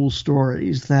old school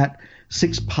stories that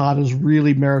six-parters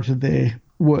really merited their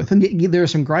worth. And yet there are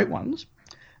some great ones,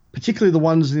 particularly the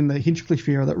ones in the Hinchcliffe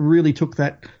era that really took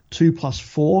that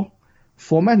 2+4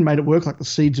 format and made it work, like the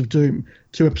Seeds of Doom,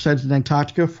 2 episodes in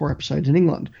Antarctica, 4 episodes in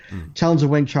England. Talons of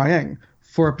Weng Chiang,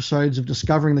 4 episodes of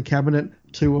discovering the cabinet,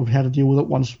 2 of how to deal with it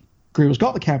once Griever's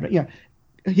got the cabinet. Yeah,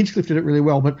 Hinchcliffe did it really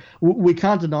well, but we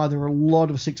can't deny there are a lot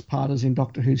of six-parters in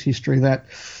Doctor Who's history that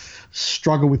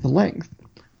struggle with the length.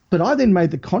 But I then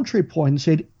made the contrary point and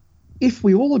said, if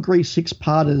we all agree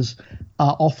six-parters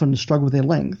often struggle with their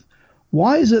length,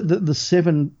 why is it that the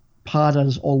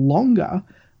 7-parters or longer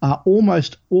are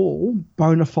almost all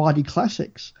bona fide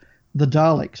classics? The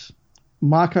Daleks,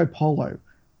 Marco Polo,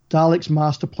 Daleks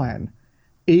Master Plan,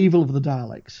 Evil of the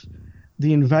Daleks,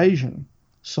 The Invasion,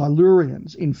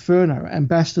 Silurians, Inferno,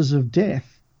 Ambassadors of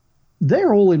Death.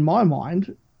 They're all, in my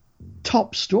mind,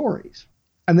 top stories.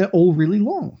 And they're all really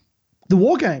long. The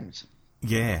War Games.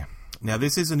 Yeah. Now,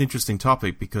 this is an interesting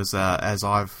topic because as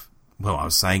I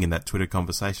was saying in that Twitter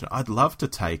conversation, I'd love to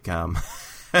take an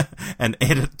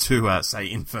edit to, say,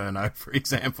 Inferno, for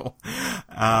example.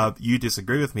 You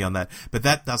disagree with me on that, but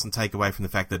that doesn't take away from the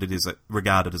fact that it is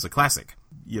regarded as a classic.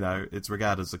 You know, it's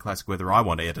regarded as a classic whether I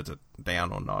want to edit it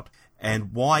down or not.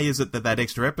 And why is it that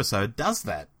extra episode does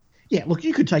that? Yeah, look,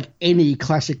 you could take any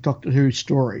classic Doctor Who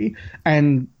story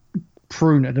and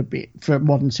prune it a bit for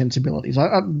modern sensibilities.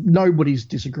 Nobody's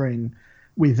disagreeing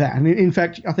with that. And in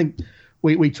fact, I think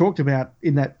we talked about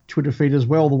in that Twitter feed as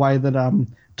well the way that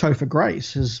Topher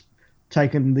Grace has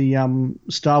taken the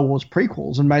Star Wars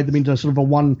prequels and made them into sort of a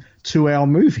 1-2 hour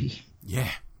movie.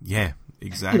 Yeah,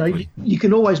 exactly. You know, you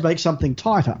can always make something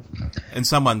tighter. And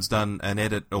someone's done an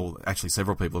edit, or actually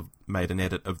several people have made an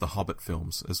edit of the Hobbit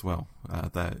films as well.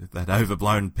 That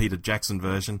overblown Peter Jackson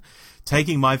version,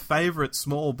 taking my favourite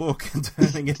small book and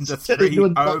turning it into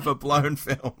 3 overblown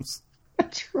films.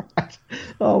 That's right.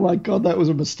 Oh my God, that was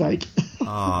a mistake.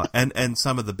 And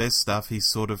some of the best stuff he's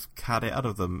sort of cut out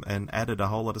of them and added a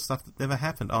whole lot of stuff that never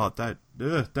happened. Oh,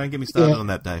 don't get me started on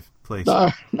that, Dave, please. No.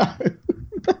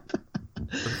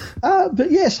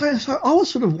 But yeah, so I was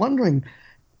sort of wondering,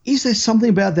 is there something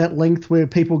about that length where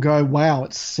people go, wow,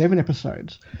 it's 7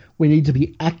 episodes. We need to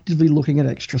be actively looking at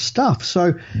extra stuff.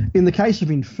 So in the case of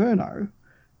Inferno,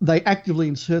 they actively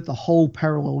insert the whole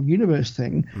parallel universe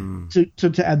thing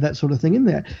to add that sort of thing in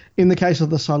there. In the case of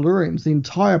the Silurians, the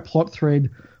entire plot thread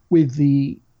with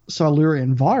the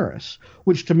Silurian virus,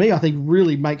 which to me I think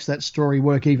really makes that story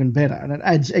work even better, and it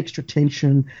adds extra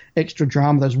tension, extra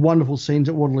drama, those wonderful scenes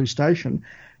at Waterloo Station.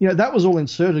 That was all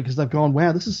inserted because they've gone,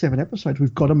 wow, this is 7 episodes,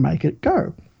 we've got to make it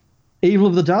go. Evil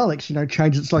of the Daleks,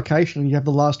 change its location, and you have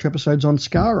the last 2 episodes on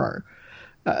Skaro.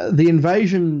 The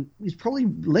Invasion is probably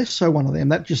less so one of them.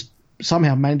 That just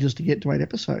somehow manages to get to 8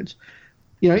 episodes.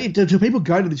 Do people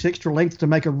go to this extra length to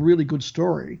make a really good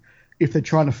story if they're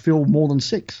trying to fill more than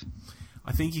 6?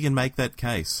 I think you can make that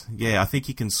case. Yeah, I think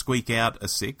you can squeak out a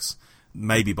 6,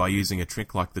 maybe by using a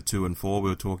trick like the 2 and 4 we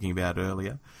were talking about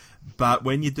earlier. But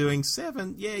when you're doing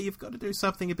 7, yeah, you've got to do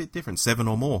something a bit different. 7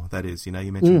 or more, that is. You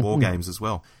mentioned War Games as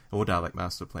well, or Dalek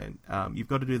Master Plan. You've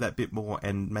got to do that bit more,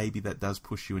 and maybe that does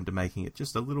push you into making it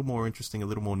just a little more interesting, a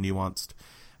little more nuanced.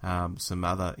 Some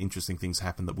other interesting things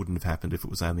happen that wouldn't have happened if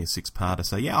it was only a 6-parter.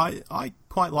 So, yeah, I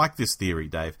quite like this theory,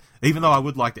 Dave, even though I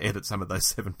would like to edit some of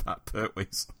those 7-part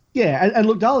Pertwees. Yeah, and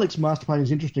look, Dalek's Master Plan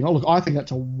is interesting. Oh, look, I think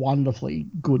that's a wonderfully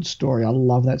good story. I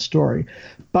love that story.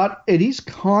 But it is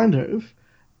kind of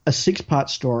a 6-part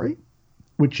story,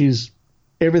 which is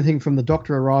everything from the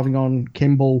Doctor arriving on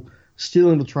Kemble,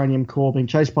 stealing the Tronium core, being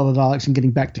chased by the Daleks and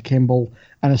getting back to Kemble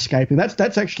and escaping.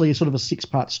 That's actually sort of a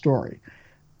 6-part story.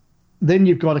 Then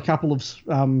you've got a couple of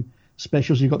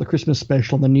specials. You've got the Christmas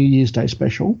special and the New Year's Day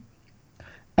special.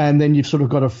 And then you've sort of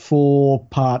got a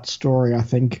 4-part story, I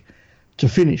think, to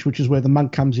finish, which is where the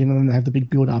monk comes in and then they have the big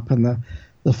build-up and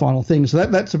the final thing. So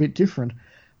that's a bit different.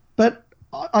 But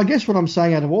I guess what I'm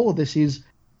saying out of all of this is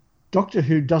Doctor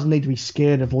Who doesn't need to be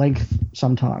scared of length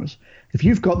sometimes. If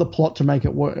you've got the plot to make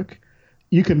it work,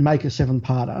 you can make a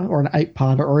 7-parter or an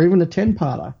 8-parter or even a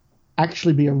 10-parter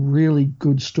actually be a really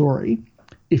good story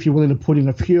if you're willing to put in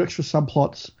a few extra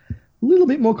subplots, a little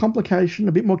bit more complication,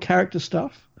 a bit more character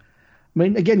stuff. I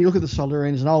mean, again, you look at the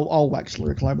Silurians, and I'll wax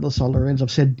lyrical over the Silurians.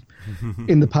 I've said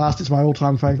in the past it's my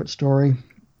all-time favourite story.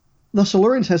 The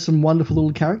Silurians has some wonderful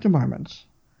little character moments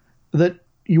that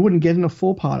you wouldn't get in a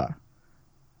 4-parter.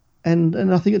 And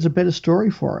I think it's a better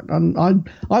story for it. And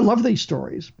I love these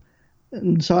stories.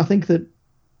 And so I think that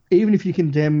even if you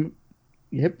condemn,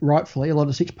 rightfully, a lot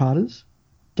of 6-parters,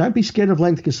 don't be scared of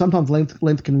length, because sometimes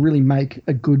length can really make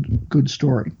a good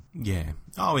story. Yeah.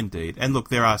 Oh, indeed. And look,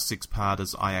 there are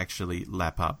 6-parters I actually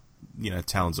lap up.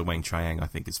 Talons of Wang Chiang, I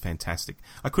think, is fantastic.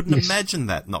 I couldn't imagine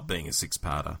that not being a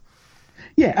 6-parter.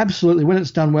 Yeah, absolutely. When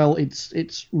it's done well,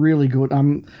 it's really good.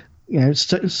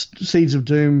 Seeds of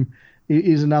Doom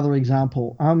is another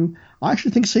example. I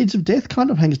actually think Seeds of Death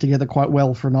kind of hangs together quite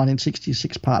well for a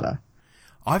 1966 parter.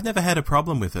 I've never had a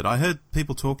problem with it. I heard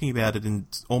people talking about it in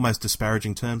almost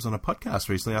disparaging terms on a podcast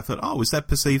recently. I thought, is that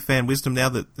perceived fan wisdom now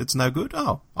that it's no good?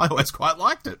 Oh, I always quite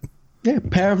liked it. Yeah,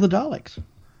 Power of the Daleks.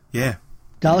 Yeah.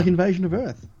 Dalek Invasion of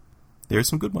Earth. There are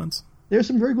some good ones. There are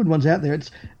some very good ones out there.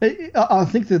 I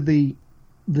think that the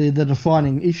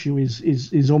defining issue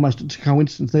is almost a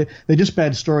coincidence. They're just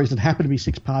bad stories that happen to be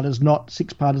 6-parters, not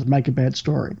 6-parters make a bad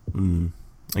story.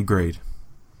 Agreed.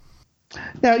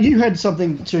 Now, you had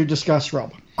something to discuss,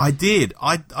 Rob. I did.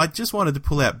 I just wanted to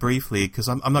pull out briefly, because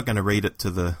I'm not going to read it to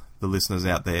the listeners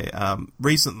out there.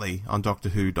 Recently, on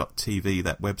DoctorWho.tv,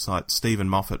 that website, Stephen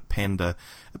Moffat penned a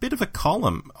bit of a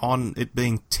column on it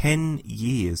being 10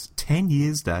 years,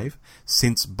 Dave,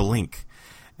 since Blink,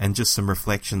 and just some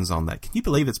reflections on that. Can you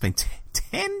believe it's been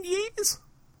 10 years?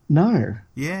 No.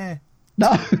 Yeah.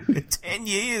 No. 10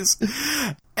 years.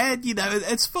 And,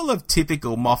 it's full of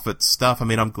typical Moffat stuff. I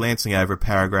mean, I'm glancing over a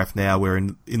paragraph now where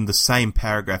in the same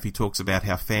paragraph he talks about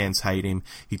how fans hate him.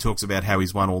 He talks about how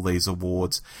he's won all these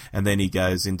awards. And then he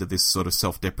goes into this sort of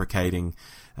self-deprecating,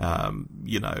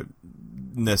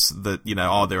 that,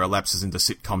 there are lapses into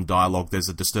sitcom dialogue. There's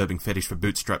a disturbing fetish for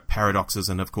bootstrap paradoxes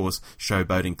and, of course,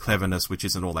 showboating cleverness, which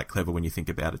isn't all that clever when you think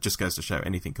about it. Just goes to show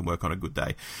anything can work on a good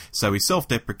day. So he's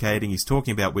self-deprecating, he's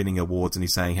talking about winning awards, and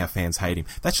he's saying how fans hate him.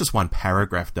 That's just one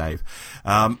paragraph, Dave.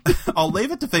 I'll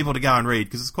leave it to people to go and read,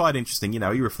 because it's quite interesting. He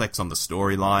reflects on the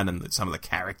storyline and some of the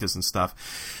characters and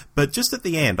stuff. But just at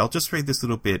the end, I'll just read this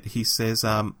little bit. He says,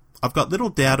 I've got little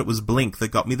doubt it was Blink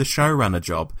that got me the showrunner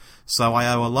job, so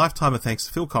I owe a lifetime of thanks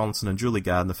to Phil Collinson and Julie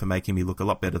Gardner for making me look a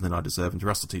lot better than I deserve, and to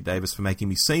Russell T Davies for making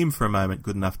me seem for a moment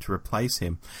good enough to replace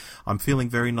him. I'm feeling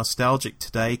very nostalgic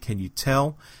today, can you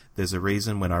tell? There's a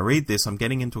reason when I read this, I'm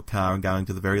getting into a car and going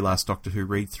to the very last Doctor Who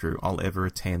read-through I'll ever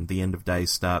attend. The end of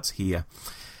days starts here,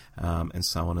 and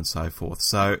so on and so forth.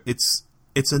 So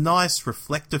it's a nice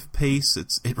reflective piece.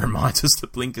 It reminds us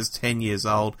that Blink is 10 years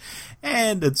old,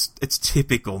 and it's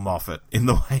typical Moffat in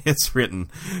the way it's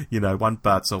written. You know, one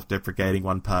part self-deprecating,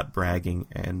 one part bragging,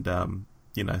 and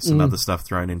some other stuff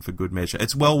thrown in for good measure.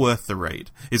 It's well worth the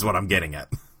read, is what I'm getting at.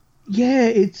 Yeah,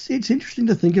 it's interesting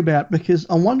to think about, because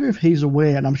I wonder if he's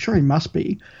aware, and I'm sure he must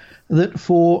be, that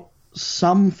for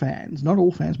some fans, not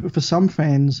all fans, but for some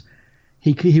fans,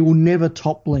 he will never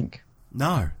top Blink.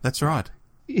 No, that's right.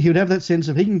 He would have that sense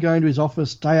of he can go into his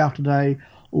office day after day,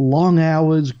 long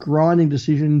hours, grinding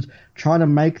decisions, trying to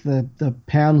make the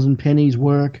pounds and pennies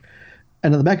work.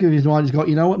 And at the back of his mind, he's got,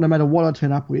 you know what, no matter what I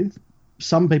turn up with,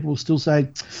 some people will still say,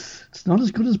 it's not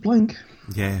as good as Blink.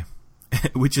 Yeah.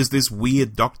 Which is this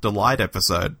weird Dr. Light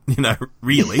episode,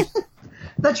 really.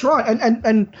 That's right.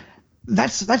 And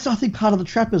that's I think, part of the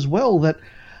trap as well, that,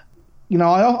 I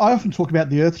often talk about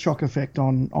the Earthshock effect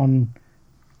on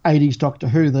 80s Doctor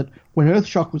Who, that when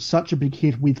Earthshock was such a big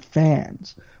hit with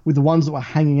fans, with the ones that were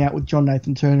hanging out with John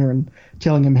Nathan Turner and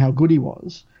telling him how good he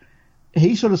was,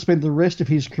 he sort of spent the rest of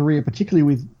his career, particularly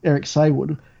with Eric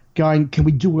Saywood, going, can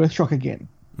we do Earthshock again?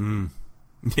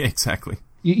 Yeah, exactly.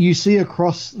 You see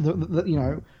across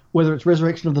the whether it's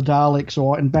Resurrection of the Daleks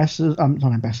or Ambassadors,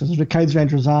 not Ambassadors, but Caves of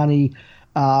Androzani,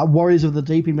 Warriors of the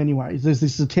Deep in many ways, there's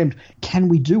this attempt, can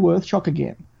we do Earthshock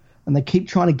again? And they keep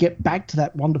trying to get back to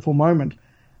that wonderful moment.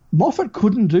 Moffat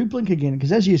couldn't do Blink again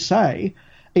because, as you say,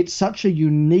 it's such a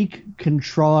unique,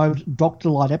 contrived Doctor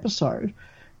Light episode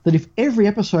that if every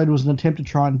episode was an attempt to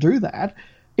try and do that,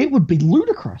 it would be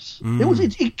ludicrous.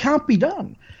 It can't be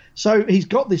done. So he's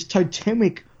got this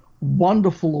totemic,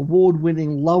 wonderful,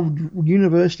 award-winning, loved,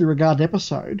 universally regarded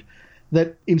episode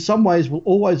that in some ways will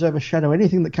always overshadow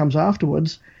anything that comes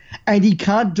afterwards, and he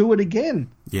can't do it again.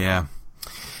 Yeah.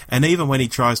 And even when he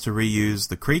tries to reuse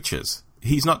the creatures,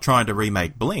 he's not trying to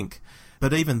remake Blink,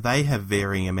 but even they have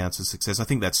varying amounts of success. I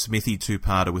think that Smithy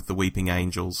two-parter with the Weeping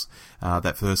Angels,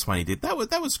 that first one he did, that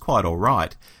was quite all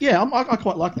right. Yeah, I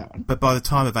quite like that one. But by the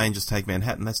time of Angels Take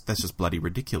Manhattan, that's just bloody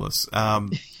ridiculous. So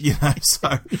yes.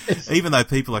 Even though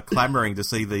people are clamouring to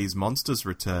see these monsters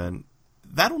return,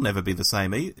 that'll never be the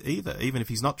same either, even if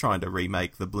he's not trying to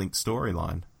remake the Blink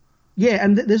storyline. Yeah,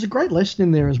 and there's a great lesson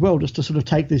in there as well, just to sort of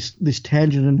take this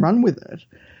tangent and run with it.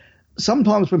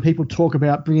 Sometimes when people talk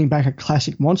about bringing back a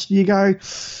classic monster, you go,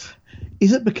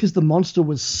 is it because the monster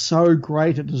was so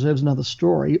great it deserves another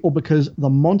story, or because the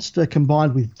monster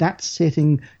combined with that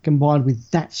setting, combined with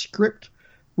that script,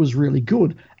 was really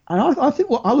good? And I think,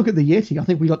 I look at the Yeti, I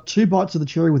think we got two bites of the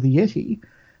cherry with the Yeti,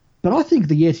 but I think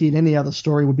the Yeti in any other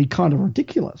story would be kind of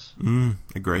ridiculous.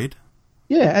 Agreed.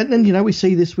 Yeah, and then, we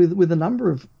see this with a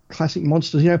number of classic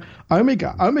monsters.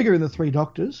 Omega in the Three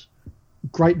Doctors,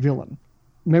 great villain.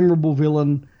 Memorable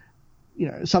villain,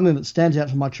 something that stands out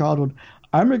from my childhood.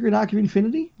 Omega in Arc of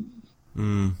Infinity. I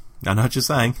know what you're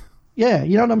saying. Yeah,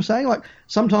 you know what I'm saying? Like,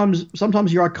 sometimes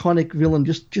your iconic villain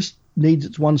just needs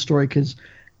its one story because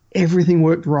everything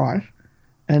worked right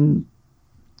and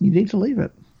you need to leave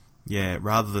it. Yeah,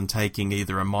 rather than taking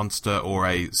either a monster or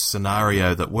a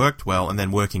scenario that worked well and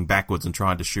then working backwards and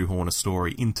trying to shoehorn a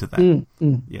story into that.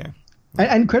 Yeah.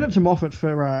 And credit to Moffat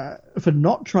for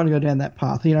not trying to go down that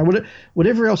path.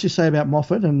 Whatever else you say about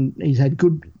Moffat, and he's had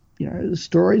good,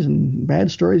 stories and bad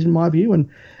stories in my view. And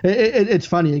it's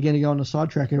funny, again, to go on a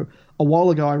sidetrack. A while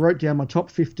ago, I wrote down my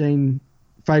top 15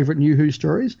 favourite New Who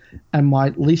stories and my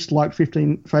least liked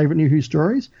 15 favourite New Who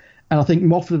stories. And I think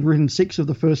Moffat had written 6 of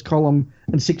the first column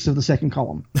and 6 of the second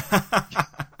column.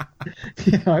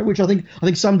 Which I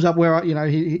think sums up where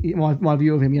my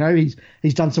view of him.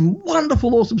 He's done some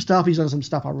wonderful, awesome stuff. He's done some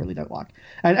stuff I really don't like.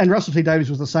 And Russell T Davies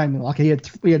was the same. Like he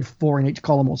had 4 in each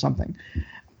column or something.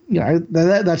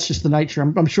 That's just the nature.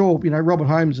 I'm sure Robert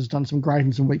Holmes has done some great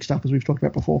and some weak stuff, as we've talked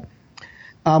about before.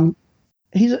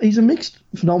 He's a mixed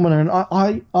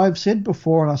phenomenon. I've said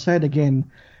before, and I say it again,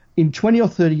 in 20 or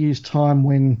 30 years' time,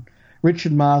 when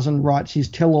Richard Marsden writes his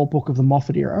tell-all book of the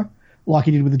Moffat era, like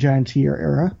he did with the JNT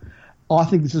era, I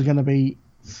think this is going to be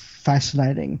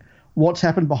fascinating. What's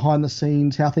happened behind the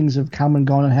scenes, how things have come and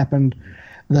gone and happened,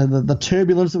 the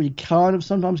turbulence that we kind of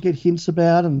sometimes get hints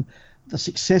about, and the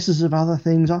successes of other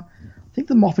things. I think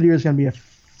the Moffat era is going to be a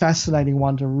fascinating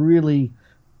one to really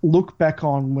look back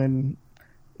on when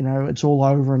it's all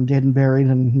over and dead and buried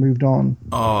and moved on.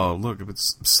 Oh, look, if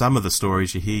it's some of the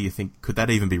stories you hear, you think, could that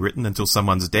even be written until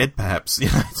someone's dead, perhaps,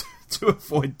 to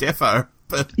avoid defo?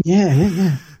 But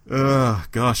Yeah. oh,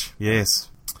 gosh, yes.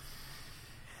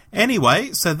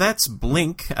 Anyway, so that's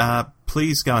Blink.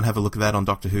 Please go and have a look at that on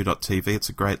DoctorWho.tv. It's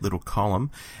a great little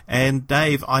column. And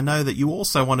Dave, I know that you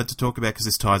also wanted to talk about, because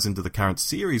this ties into the current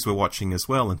series we're watching as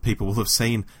well, and people will have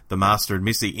seen the Master and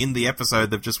Missy in the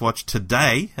episode they've just watched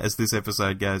today, as this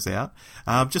episode goes out.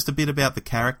 Just a bit about the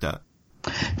character.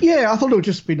 Yeah, I thought it would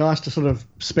just be nice to sort of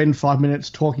spend 5 minutes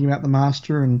talking about the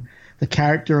Master and the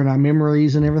character and our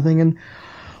memories and everything. And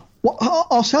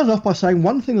I'll start it off by saying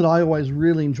one thing that I always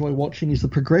really enjoy watching is the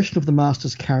progression of the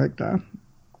Master's character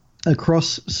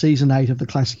across Season 8 of the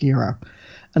classic era.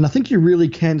 And I think you really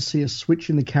can see a switch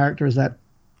in the character as that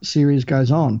series goes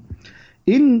on.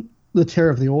 In The Terror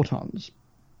of the Autons,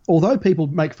 although people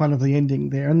make fun of the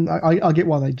ending there, and I get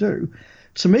why they do,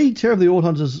 to me, Terror of the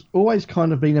Autons has always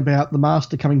kind of been about the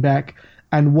Master coming back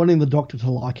and wanting the Doctor to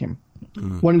like him,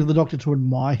 wanting the Doctor to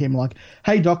admire him, like,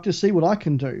 hey, Doctor, see what I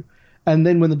can do. And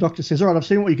then when the Doctor says, all right, I've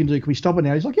seen what you can do, can we stop it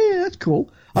now? He's like, yeah, that's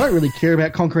cool. I don't really care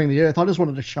about conquering the Earth. I just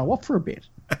wanted to show off for a bit.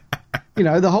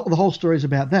 The whole story is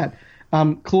about that.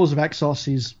 Claws of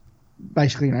Axos is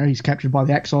basically, he's captured by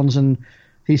the Axons, and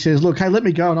he says, look, hey, let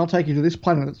me go and I'll take you to this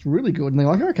planet that's really good. And they're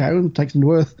like, okay, and takes them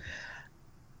to Earth.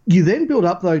 You then build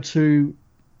up, though, to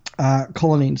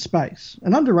Colony in Space,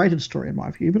 an underrated story in my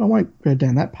view, but I won't go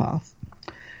down that path.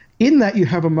 In that, you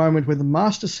have a moment where the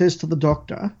Master says to the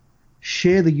Doctor,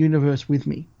 share the universe with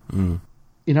me.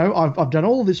 I've done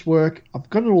all of this work. I've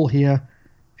got it all here.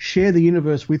 Share the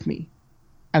universe with me.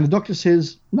 And the Doctor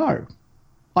says, no,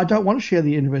 I don't want to share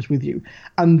the universe with you.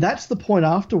 And that's the point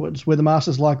afterwards where the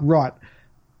Master's like, right,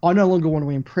 I no longer want to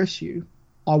impress you.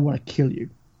 I want to kill you.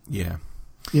 Yeah.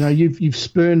 You've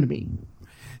spurned me.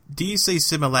 Do you see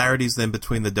similarities then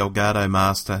between the Delgado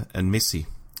Master and Missy?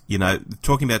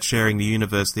 Talking about sharing the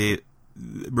universe there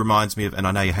reminds me of, and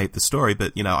I know you hate the story,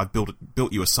 but, I've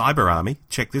built you a cyber army.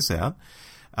 Check this out.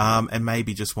 And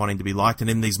maybe just wanting to be liked. And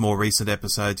in these more recent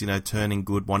episodes, turning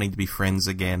good, wanting to be friends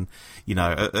again.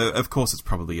 Of course it's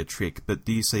probably a trick, but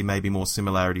do you see maybe more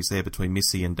similarities there between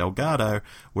Missy and Delgado,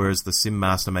 whereas the Sim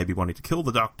Master maybe wanting to kill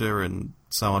the Doctor and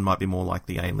so on might be more like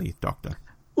the Ainley Doctor?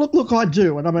 Look, I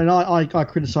do. And I mean, I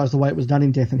criticise the way it was done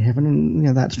in Death in Heaven,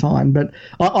 and, that's fine. But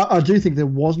I do think there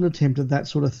was an attempt at that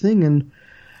sort of thing. And,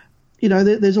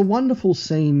 there's a wonderful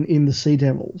scene in The Sea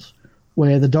Devils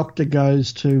where the Doctor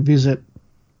goes to visit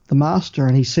the Master,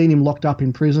 and he's seen him locked up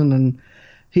in prison, and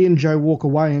he and Joe walk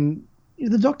away, and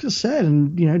the Doctor's sad,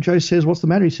 and Joe says, what's the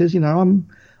matter? He says,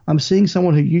 I'm seeing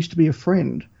someone who used to be a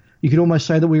friend. You could almost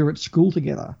say that we were at school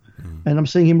together, and I'm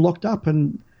seeing him locked up,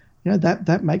 and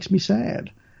that makes me sad.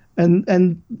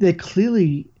 And there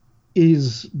clearly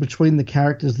is between the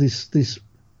characters this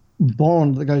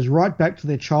bond that goes right back to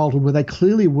their childhood, where they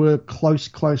clearly were close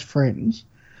friends,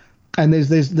 and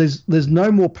there's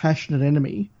no more passionate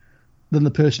enemy than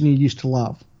the person you used to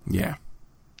love. Yeah.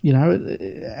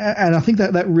 And I think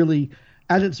that really,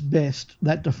 at its best,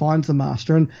 that defines the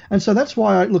Master. And so that's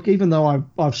why, even though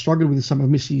I've struggled with some of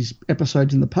Missy's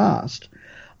episodes in the past,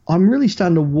 I'm really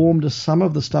starting to warm to some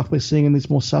of the stuff we're seeing in this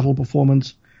more subtle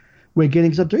performance we're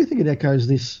getting, because I do think it echoes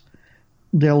this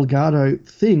Delgado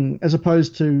thing, as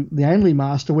opposed to the Ainley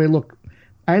Master, where, look,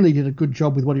 Ainley did a good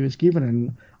job with what he was given,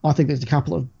 and I think there's a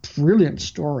couple of brilliant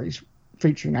stories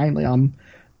featuring Ainley.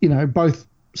 Both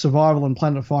Survival and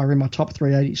Planet of Fire are in my top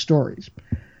 380 stories.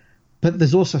 But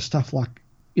there's also stuff like,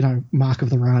 Mark of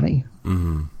the Rani,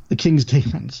 The King's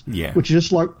Demons, which is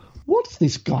just like, what's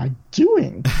this guy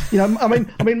doing? I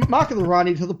mean, Mark of the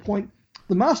Rani, to the point,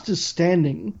 the Master's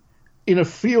standing in a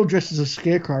field dressed as a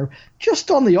scarecrow,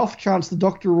 just on the off chance the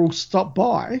Doctor will stop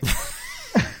by.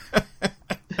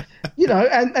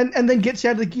 And then gets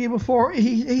out of the gear before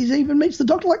he even meets the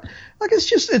Doctor. Like it's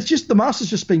just the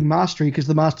Master's just being mastery, because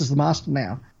the Master's the Master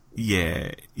now.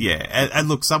 Yeah. And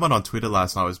look, someone on Twitter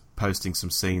last night was posting some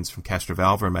scenes from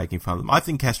Castrovalva and making fun of them. I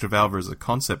think Castrovalva as a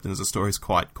concept and as a story is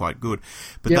quite good.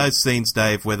 But those scenes,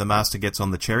 Dave, where the Master gets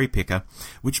on the cherry picker,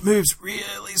 which moves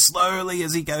really slowly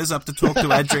as he goes up to talk to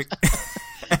Adric.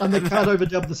 And they can't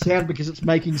overdub the sound because it's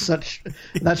making such...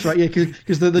 That's right, yeah,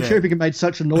 because the cherry picker made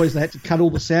such a noise they had to cut all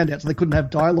the sound out so they couldn't have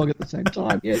dialogue at the same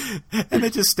time, yeah. And they're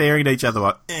just staring at each other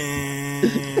like...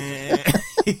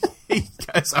 He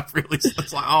goes up really...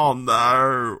 It's like, oh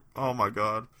no, oh my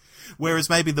God. Whereas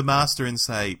maybe the Master in,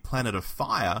 say, Planet of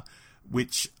Fire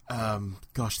which,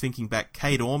 thinking back,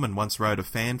 Kate Orman once wrote a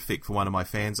fanfic for one of my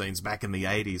fanzines back in the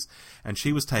 80s, and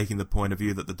she was taking the point of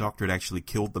view that the Doctor had actually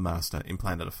killed the Master in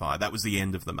Planet of Fire. That was the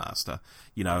end of the Master.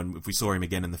 And if we saw him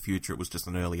again in the future, it was just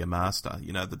an earlier Master.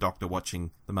 The Doctor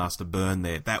watching the Master burn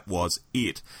there. That was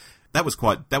it. That was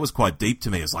quite deep to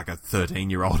me as like a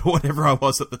 13-year-old or whatever I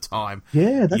was at the time.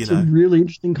 Yeah, that's a really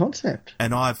interesting concept.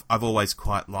 And I've always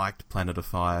quite liked Planet of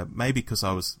Fire, maybe because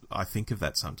I think of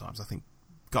that sometimes. I think,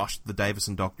 gosh, the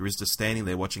Davison Doctor is just standing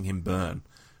there watching him burn.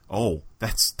 Oh,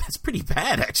 that's pretty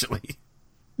bad, actually.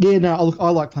 Yeah, no, I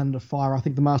like Planet of Fire. I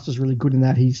think the Master's really good in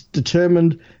that. He's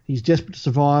determined, he's desperate to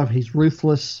survive, he's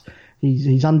ruthless,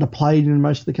 he's underplayed in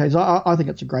most of the cases. I think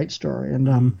it's a great story.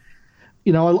 And,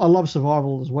 I love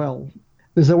survival as well.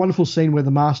 There's that wonderful scene where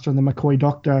the Master and the McCoy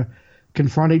Doctor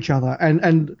confront each other.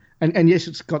 And yes,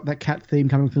 it's got that cat theme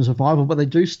coming from survival, but they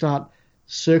do start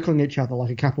circling each other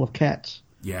like a couple of cats.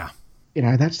 Yeah.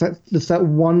 That's that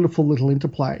wonderful little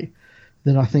interplay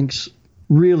that I think's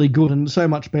really good and so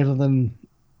much better than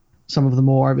some of the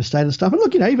more overstated stuff. And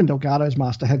look, even Delgado's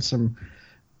Master had some,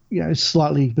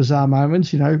 slightly bizarre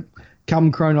moments.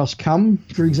 Come Kronos, come,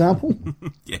 for example.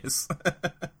 Yes.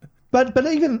 but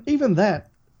even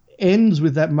that ends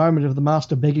with that moment of the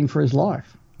Master begging for his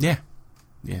life. Yeah.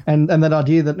 Yeah. And that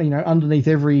idea that underneath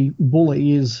every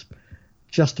bully is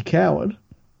just a coward.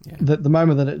 Yeah. That the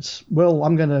moment that it's, well,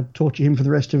 I'm going to torture him for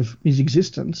the rest of his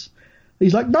existence,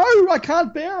 he's like, no, I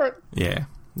can't bear it. Yeah,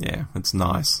 yeah, it's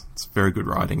nice. It's very good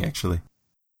writing, actually.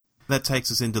 That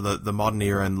takes us into the modern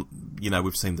era, and,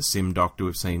 we've seen the Sim Doctor,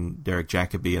 we've seen Derek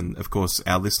Jacobi, and, of course,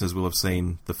 our listeners will have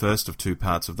seen the first of two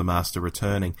parts of The Master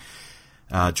returning.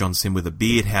 John Sim with a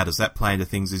beard, how does that play into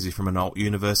things? Is he from an alt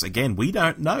universe? Again, we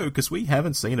don't know, because we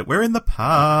haven't seen it. We're in the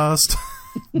past.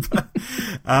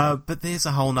 But there's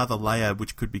a whole nother layer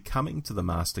which could be coming to the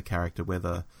Master character,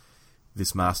 whether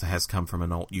this Master has come from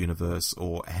an alt universe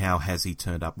or how has he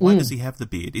turned up. Why does he have the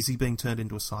beard? Is he being turned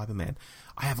into a Cyberman?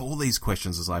 I have all these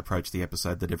questions as I approach the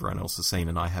episode that everyone else has seen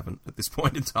and I haven't at this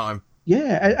point in time.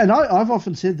 Yeah, and I've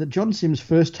often said that John Sim's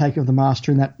first take of the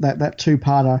Master in that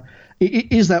two-parter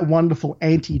is that wonderful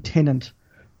anti-Tennant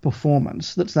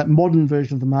performance. That's that modern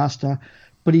version of the Master,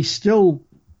 but he still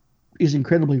is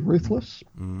incredibly ruthless.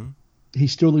 Mm-hmm.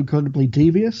 He's still incredibly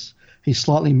devious. He's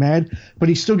slightly mad, but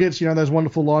he still gets, those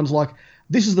wonderful lines like,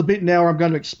 this is the bit now where I'm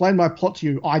going to explain my plot to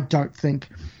you, I don't think.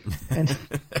 And,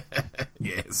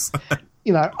 yes.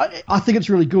 I think it's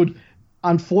really good.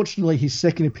 Unfortunately, his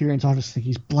second appearance, I just think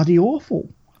he's bloody awful.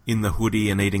 In the hoodie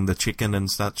and eating the chicken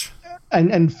and such.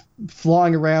 And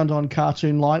flying around on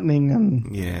cartoon lightning and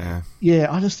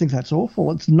I just think that's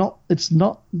awful. It's not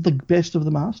the best of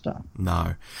the Master.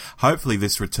 No. Hopefully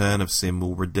this return of Sim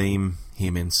will redeem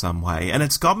him in some way. And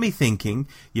it's got me thinking,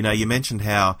 you mentioned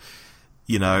how,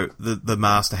 the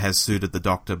Master has suited the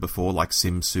Doctor before, like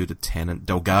Sim suited Tennant.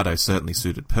 Delgado certainly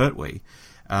suited Pertwee.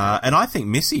 And I think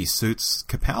Missy suits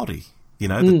Capaldi.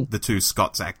 The two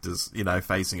Scots actors,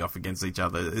 facing off against each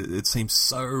other. It seems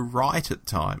so right at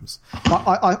times.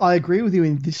 I agree with you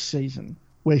in this season,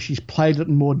 where she's played it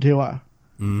more dour.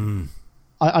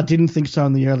 I didn't think so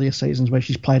in the earlier seasons, where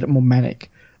she's played it more manic.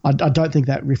 I don't think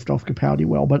that riffed off Capaldi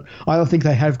well, but I think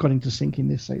they have got into sync in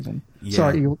this season. Yeah.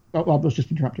 Sorry, I was just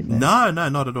interrupting there. No,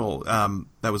 not at all.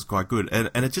 That was quite good.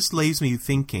 And it just leaves me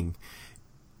thinking,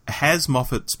 has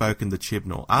Moffat spoken to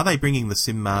Chibnall? Are they bringing the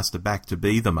Sim Master back to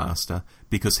be the Master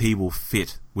because he will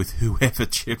fit with whoever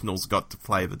Chibnall's got to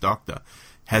play the Doctor?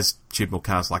 Has Chibnall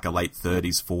cast like a late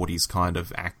 30s, 40s kind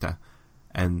of actor,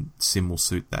 and Sim will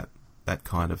suit that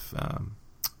kind of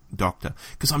Doctor?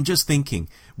 Because I'm just thinking,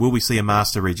 will we see a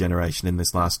Master regeneration in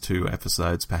this last two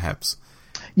episodes, perhaps?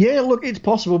 Yeah, look, it's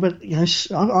possible, but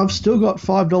I've still got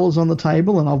 $5 on the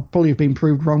table, and I'll probably have been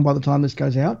proved wrong by the time this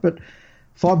goes out, but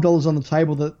 $5 on the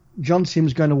table that John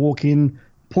Sim's going to walk in,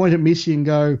 point at Missy and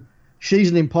go,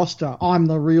 she's an imposter, I'm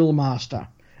the real Master.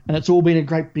 And it's all been a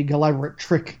great big elaborate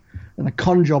trick and a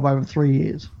con job over 3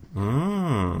 years.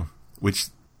 Which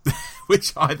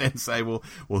I then say, well,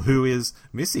 who is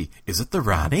Missy? Is it the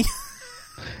Rani?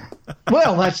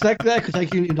 Well, that could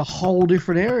take you into a whole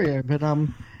different area. But,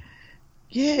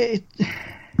 the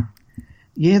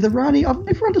Rani, I've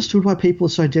never understood why people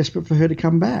are so desperate for her to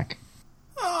come back.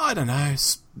 Oh, I don't know.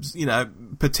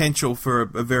 Potential for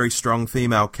a very strong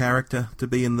female character to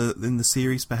be in the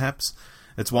series, perhaps.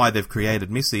 It's why they've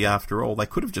created Missy, after all. They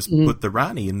could have just put the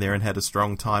Rani in there and had a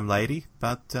strong time lady.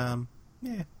 But, I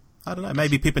don't know.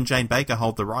 Maybe Pip and Jane Baker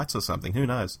hold the rights or something. Who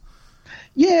knows?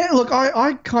 Yeah, look,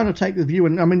 I kind of take the view,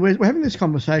 and I mean, we're having this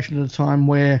conversation at a time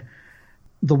where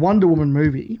the Wonder Woman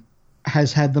movie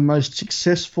has had the most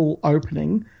successful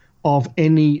opening of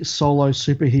any solo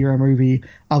superhero movie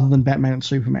other than Batman and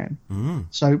Superman.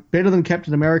 So better than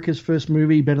Captain America's first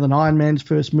movie, better than Iron Man's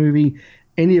first movie,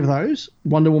 any of those,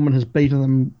 Wonder Woman has beaten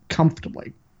them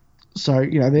comfortably. So,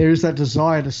 there is that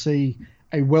desire to see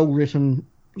a well-written,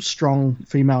 strong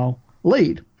female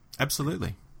lead.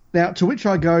 Absolutely. Now, to which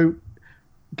I go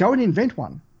and invent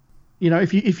one.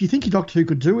 If you think your Doctor Who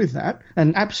could do with that,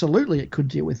 and absolutely it could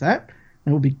deal with that,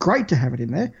 and it would be great to have it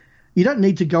in there, you don't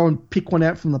need to go and pick one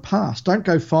out from the past. Don't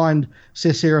go find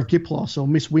Cessair of Diplos or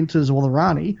Miss Winters or the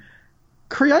Rani.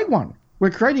 Create one. We're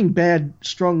creating bad,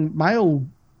 strong male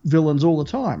villains all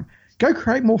the time. Go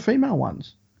create more female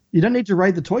ones. You don't need to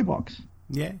raid the toy box.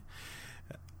 Yeah.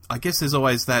 I guess there's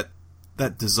always that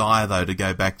desire, though, to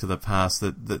go back to the past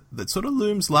that sort of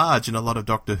looms large in a lot of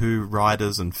Doctor Who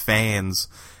writers and fans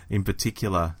in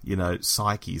particular,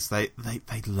 psyches. They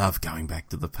love going back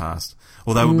to the past.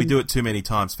 Although when we do it too many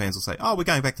times, fans will say, oh, we're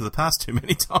going back to the past too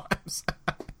many times.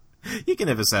 You can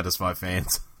never satisfy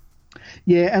fans.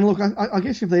 Yeah, and look, I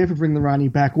guess if they ever bring the Rani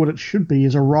back, what it should be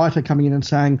is a writer coming in and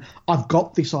saying, I've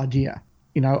got this idea.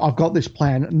 I've got this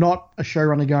plan, not a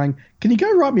showrunner going, can you go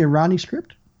write me a Rani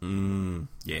script?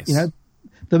 Yes.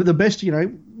 The best,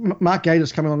 Mark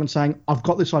Gatiss coming along and saying, I've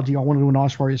got this idea, I want to do an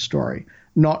Ice Warriors story.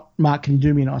 Not, Mark, can you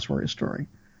do me an Ice Warriors story?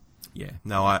 Yeah,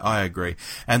 no, I agree.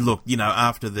 And look,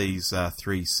 after these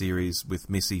 3 series with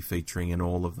Missy featuring in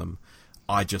all of them,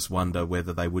 I just wonder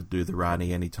whether they would do the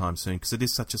Rani anytime soon, because it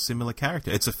is such a similar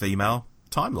character. It's a female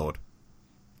Time Lord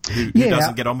who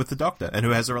doesn't get on with the Doctor and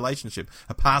who has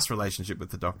a past relationship with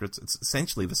the Doctor. It's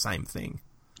essentially the same thing.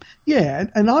 Yeah,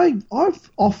 and I've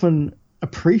often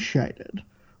appreciated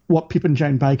what Pip and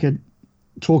Jane Baker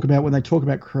talk about when they talk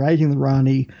about creating the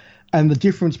Rani and the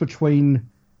difference between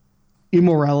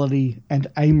immorality and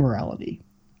amorality.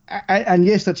 And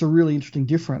yes, that's a really interesting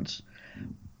difference.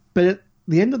 But at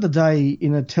the end of the day,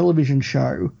 in a television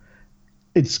show,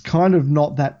 it's kind of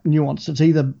not that nuanced. It's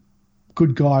either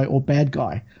good guy or bad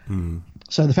guy.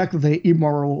 So the fact that they're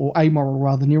immoral or amoral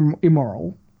rather than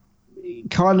immoral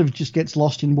kind of just gets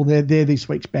lost in, well, they're this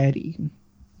week's baddie.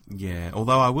 Yeah,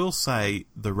 although I will say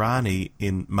the Rani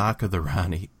in Mark of the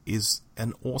Rani is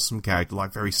an awesome character,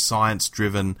 like very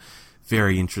science-driven,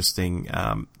 very interesting.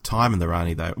 Time in the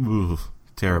Rani, though, ooh,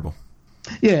 terrible.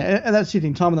 Yeah, and that's it.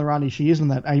 In Time in the Rani, she isn't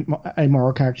that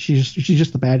amoral character. She's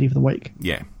just the baddie of the week.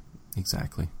 Yeah,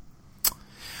 exactly.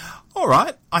 All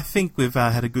right, I think we've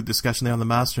had a good discussion there on the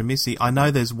Master and Missy. I know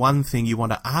there's one thing you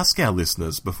want to ask our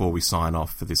listeners before we sign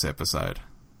off for this episode.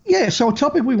 Yeah, so a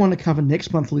topic we want to cover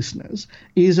next month, listeners,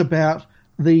 is about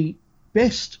the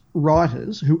best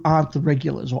writers who aren't the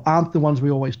regulars or aren't the ones we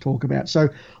always talk about. So,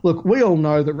 look, we all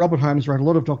know that Robert Holmes wrote a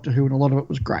lot of Doctor Who and a lot of it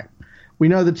was great. We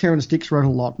know that Terrance Dicks wrote a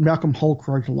lot, Malcolm Hulke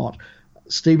wrote a lot,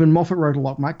 Stephen Moffat wrote a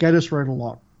lot, Mark Gatiss wrote a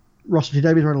lot, Ross T.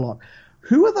 Davies wrote a lot.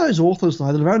 Who are those authors,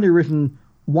 though, that have only written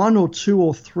 1 or 2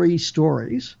 or 3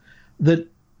 stories that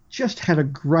just had a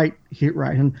great hit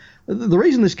rate? And the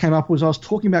reason this came up was I was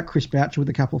talking about Chris Boucher with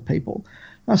a couple of people.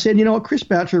 I said, you know what, Chris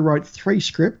Boucher wrote 3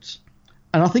 scripts,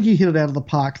 and I think he hit it out of the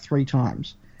park 3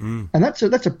 times. And that's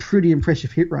a pretty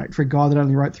impressive hit rate for a guy that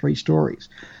only wrote 3 stories.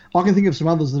 I can think of some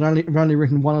others that have only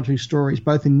written 1 or 2 stories,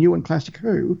 both in new and classic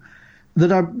Who,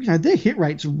 that are, their hit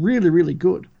rate's really, really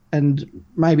good. And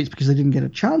maybe it's because they didn't get a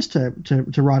chance to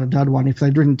write a dud one. If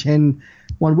they'd written 10,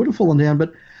 one would have fallen down.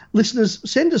 But listeners,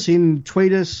 send us in,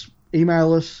 tweet us,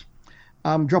 email us,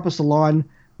 drop us a line.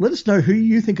 Let us know who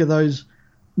you think are those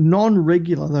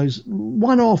non-regular, those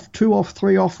 1-off, 2-off,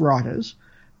 3-off writers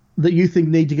that you think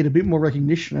need to get a bit more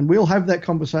recognition. And we'll have that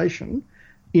conversation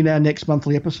in our next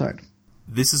monthly episode.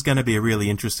 This is going to be a really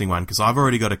interesting one because I've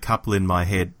already got a couple in my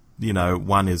head.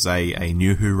 One is a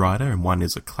new Who writer and one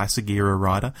is a classic era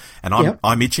writer. And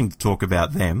I'm itching to talk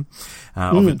about them.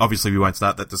 Obviously, we won't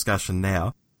start that discussion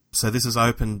now. So this is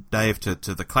open, Dave, to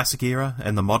the classic era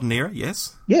and the modern era,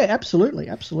 yes? Yeah, absolutely,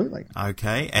 absolutely.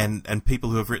 Okay, and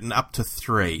people who have written up to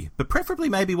 3, but preferably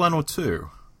maybe 1 or 2.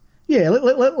 Yeah,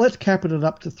 let's cap it at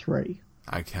up to 3.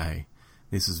 Okay.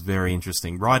 This is very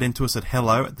interesting. Write into us at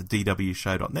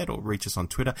hello@thedwshow.net or reach us on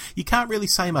Twitter. You can't really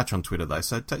say much on Twitter, though,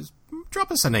 so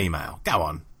drop us an email. Go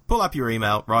on. Pull up your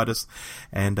email, write us,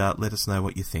 and let us know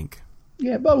what you think.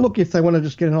 Yeah, but look, if they want to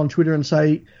just get it on Twitter and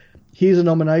say, here's a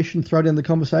nomination, throw it in the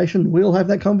conversation, we'll have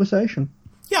that conversation.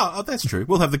 Yeah, that's true.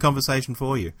 We'll have the conversation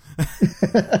for you.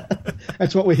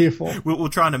 That's what we're here for. We'll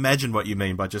try and imagine what you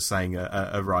mean by just saying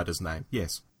a writer's name.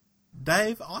 Yes.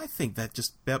 Dave, I think that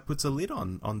just about puts a lid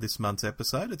on this month's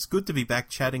episode. It's good to be back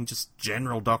chatting just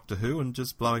general Doctor Who and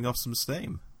just blowing off some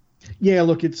steam. Yeah,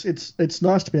 look, it's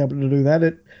nice to be able to do that.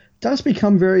 It does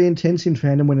become very intense in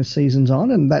fandom when a season's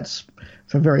on, and that's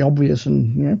for very obvious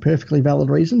and perfectly valid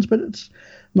reasons. But it's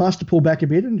nice to pull back a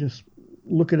bit and just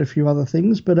look at a few other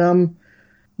things. But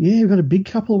we've got a big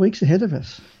couple of weeks ahead of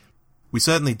us. We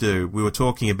certainly do. We were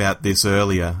talking about this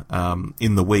earlier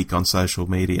in the week on social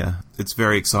media. It's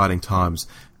very exciting times.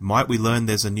 Might we learn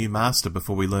there's a new Master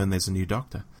before we learn there's a new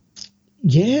Doctor?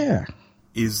 Yeah.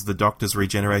 Is the Doctor's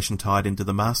regeneration tied into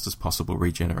the Master's possible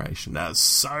regeneration?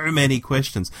 So many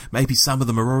questions. Maybe some of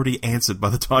them are already answered by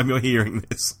the time you're hearing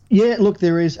this. Yeah, look,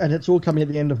 there is, and it's all coming at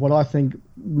the end of what I think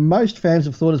most fans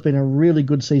have thought has been a really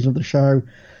good season of the show.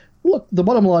 Look, the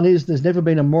bottom line is there's never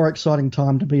been a more exciting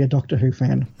time to be a Doctor Who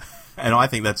fan. And I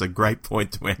think that's a great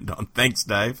point to end on. Thanks,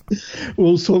 Dave.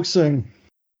 We'll talk soon.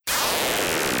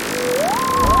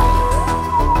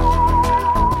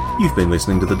 You've been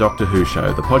listening to The Doctor Who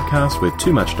Show, the podcast where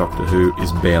too much Doctor Who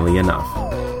is barely enough.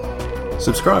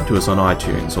 Subscribe to us on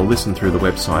iTunes or listen through the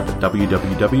website at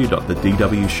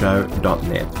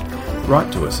www.thedwshow.net.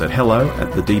 Write to us at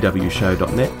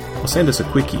hello@thedwshow.net or send us a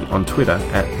quickie on Twitter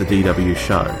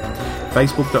 @thedwshow.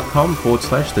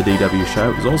 Facebook.com/The DW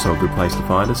Show is also a good place to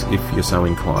find us if you're so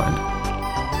inclined.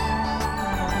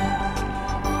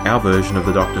 Our version of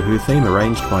the Doctor Who theme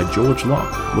arranged by George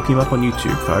Locke. Look him up on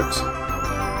YouTube, folks.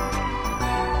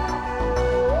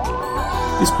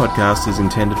 This podcast is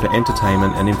intended for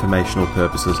entertainment and informational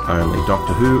purposes only.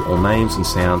 Doctor Who, all names and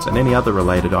sounds, and any other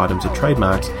related items are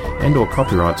trademarks and or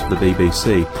copyrights of the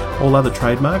BBC. All other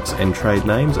trademarks and trade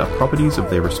names are properties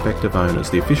of their respective owners.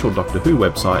 The official Doctor Who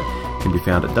website can be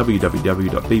found at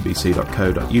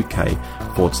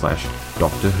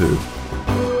www.bbc.co.uk/Doctor Who.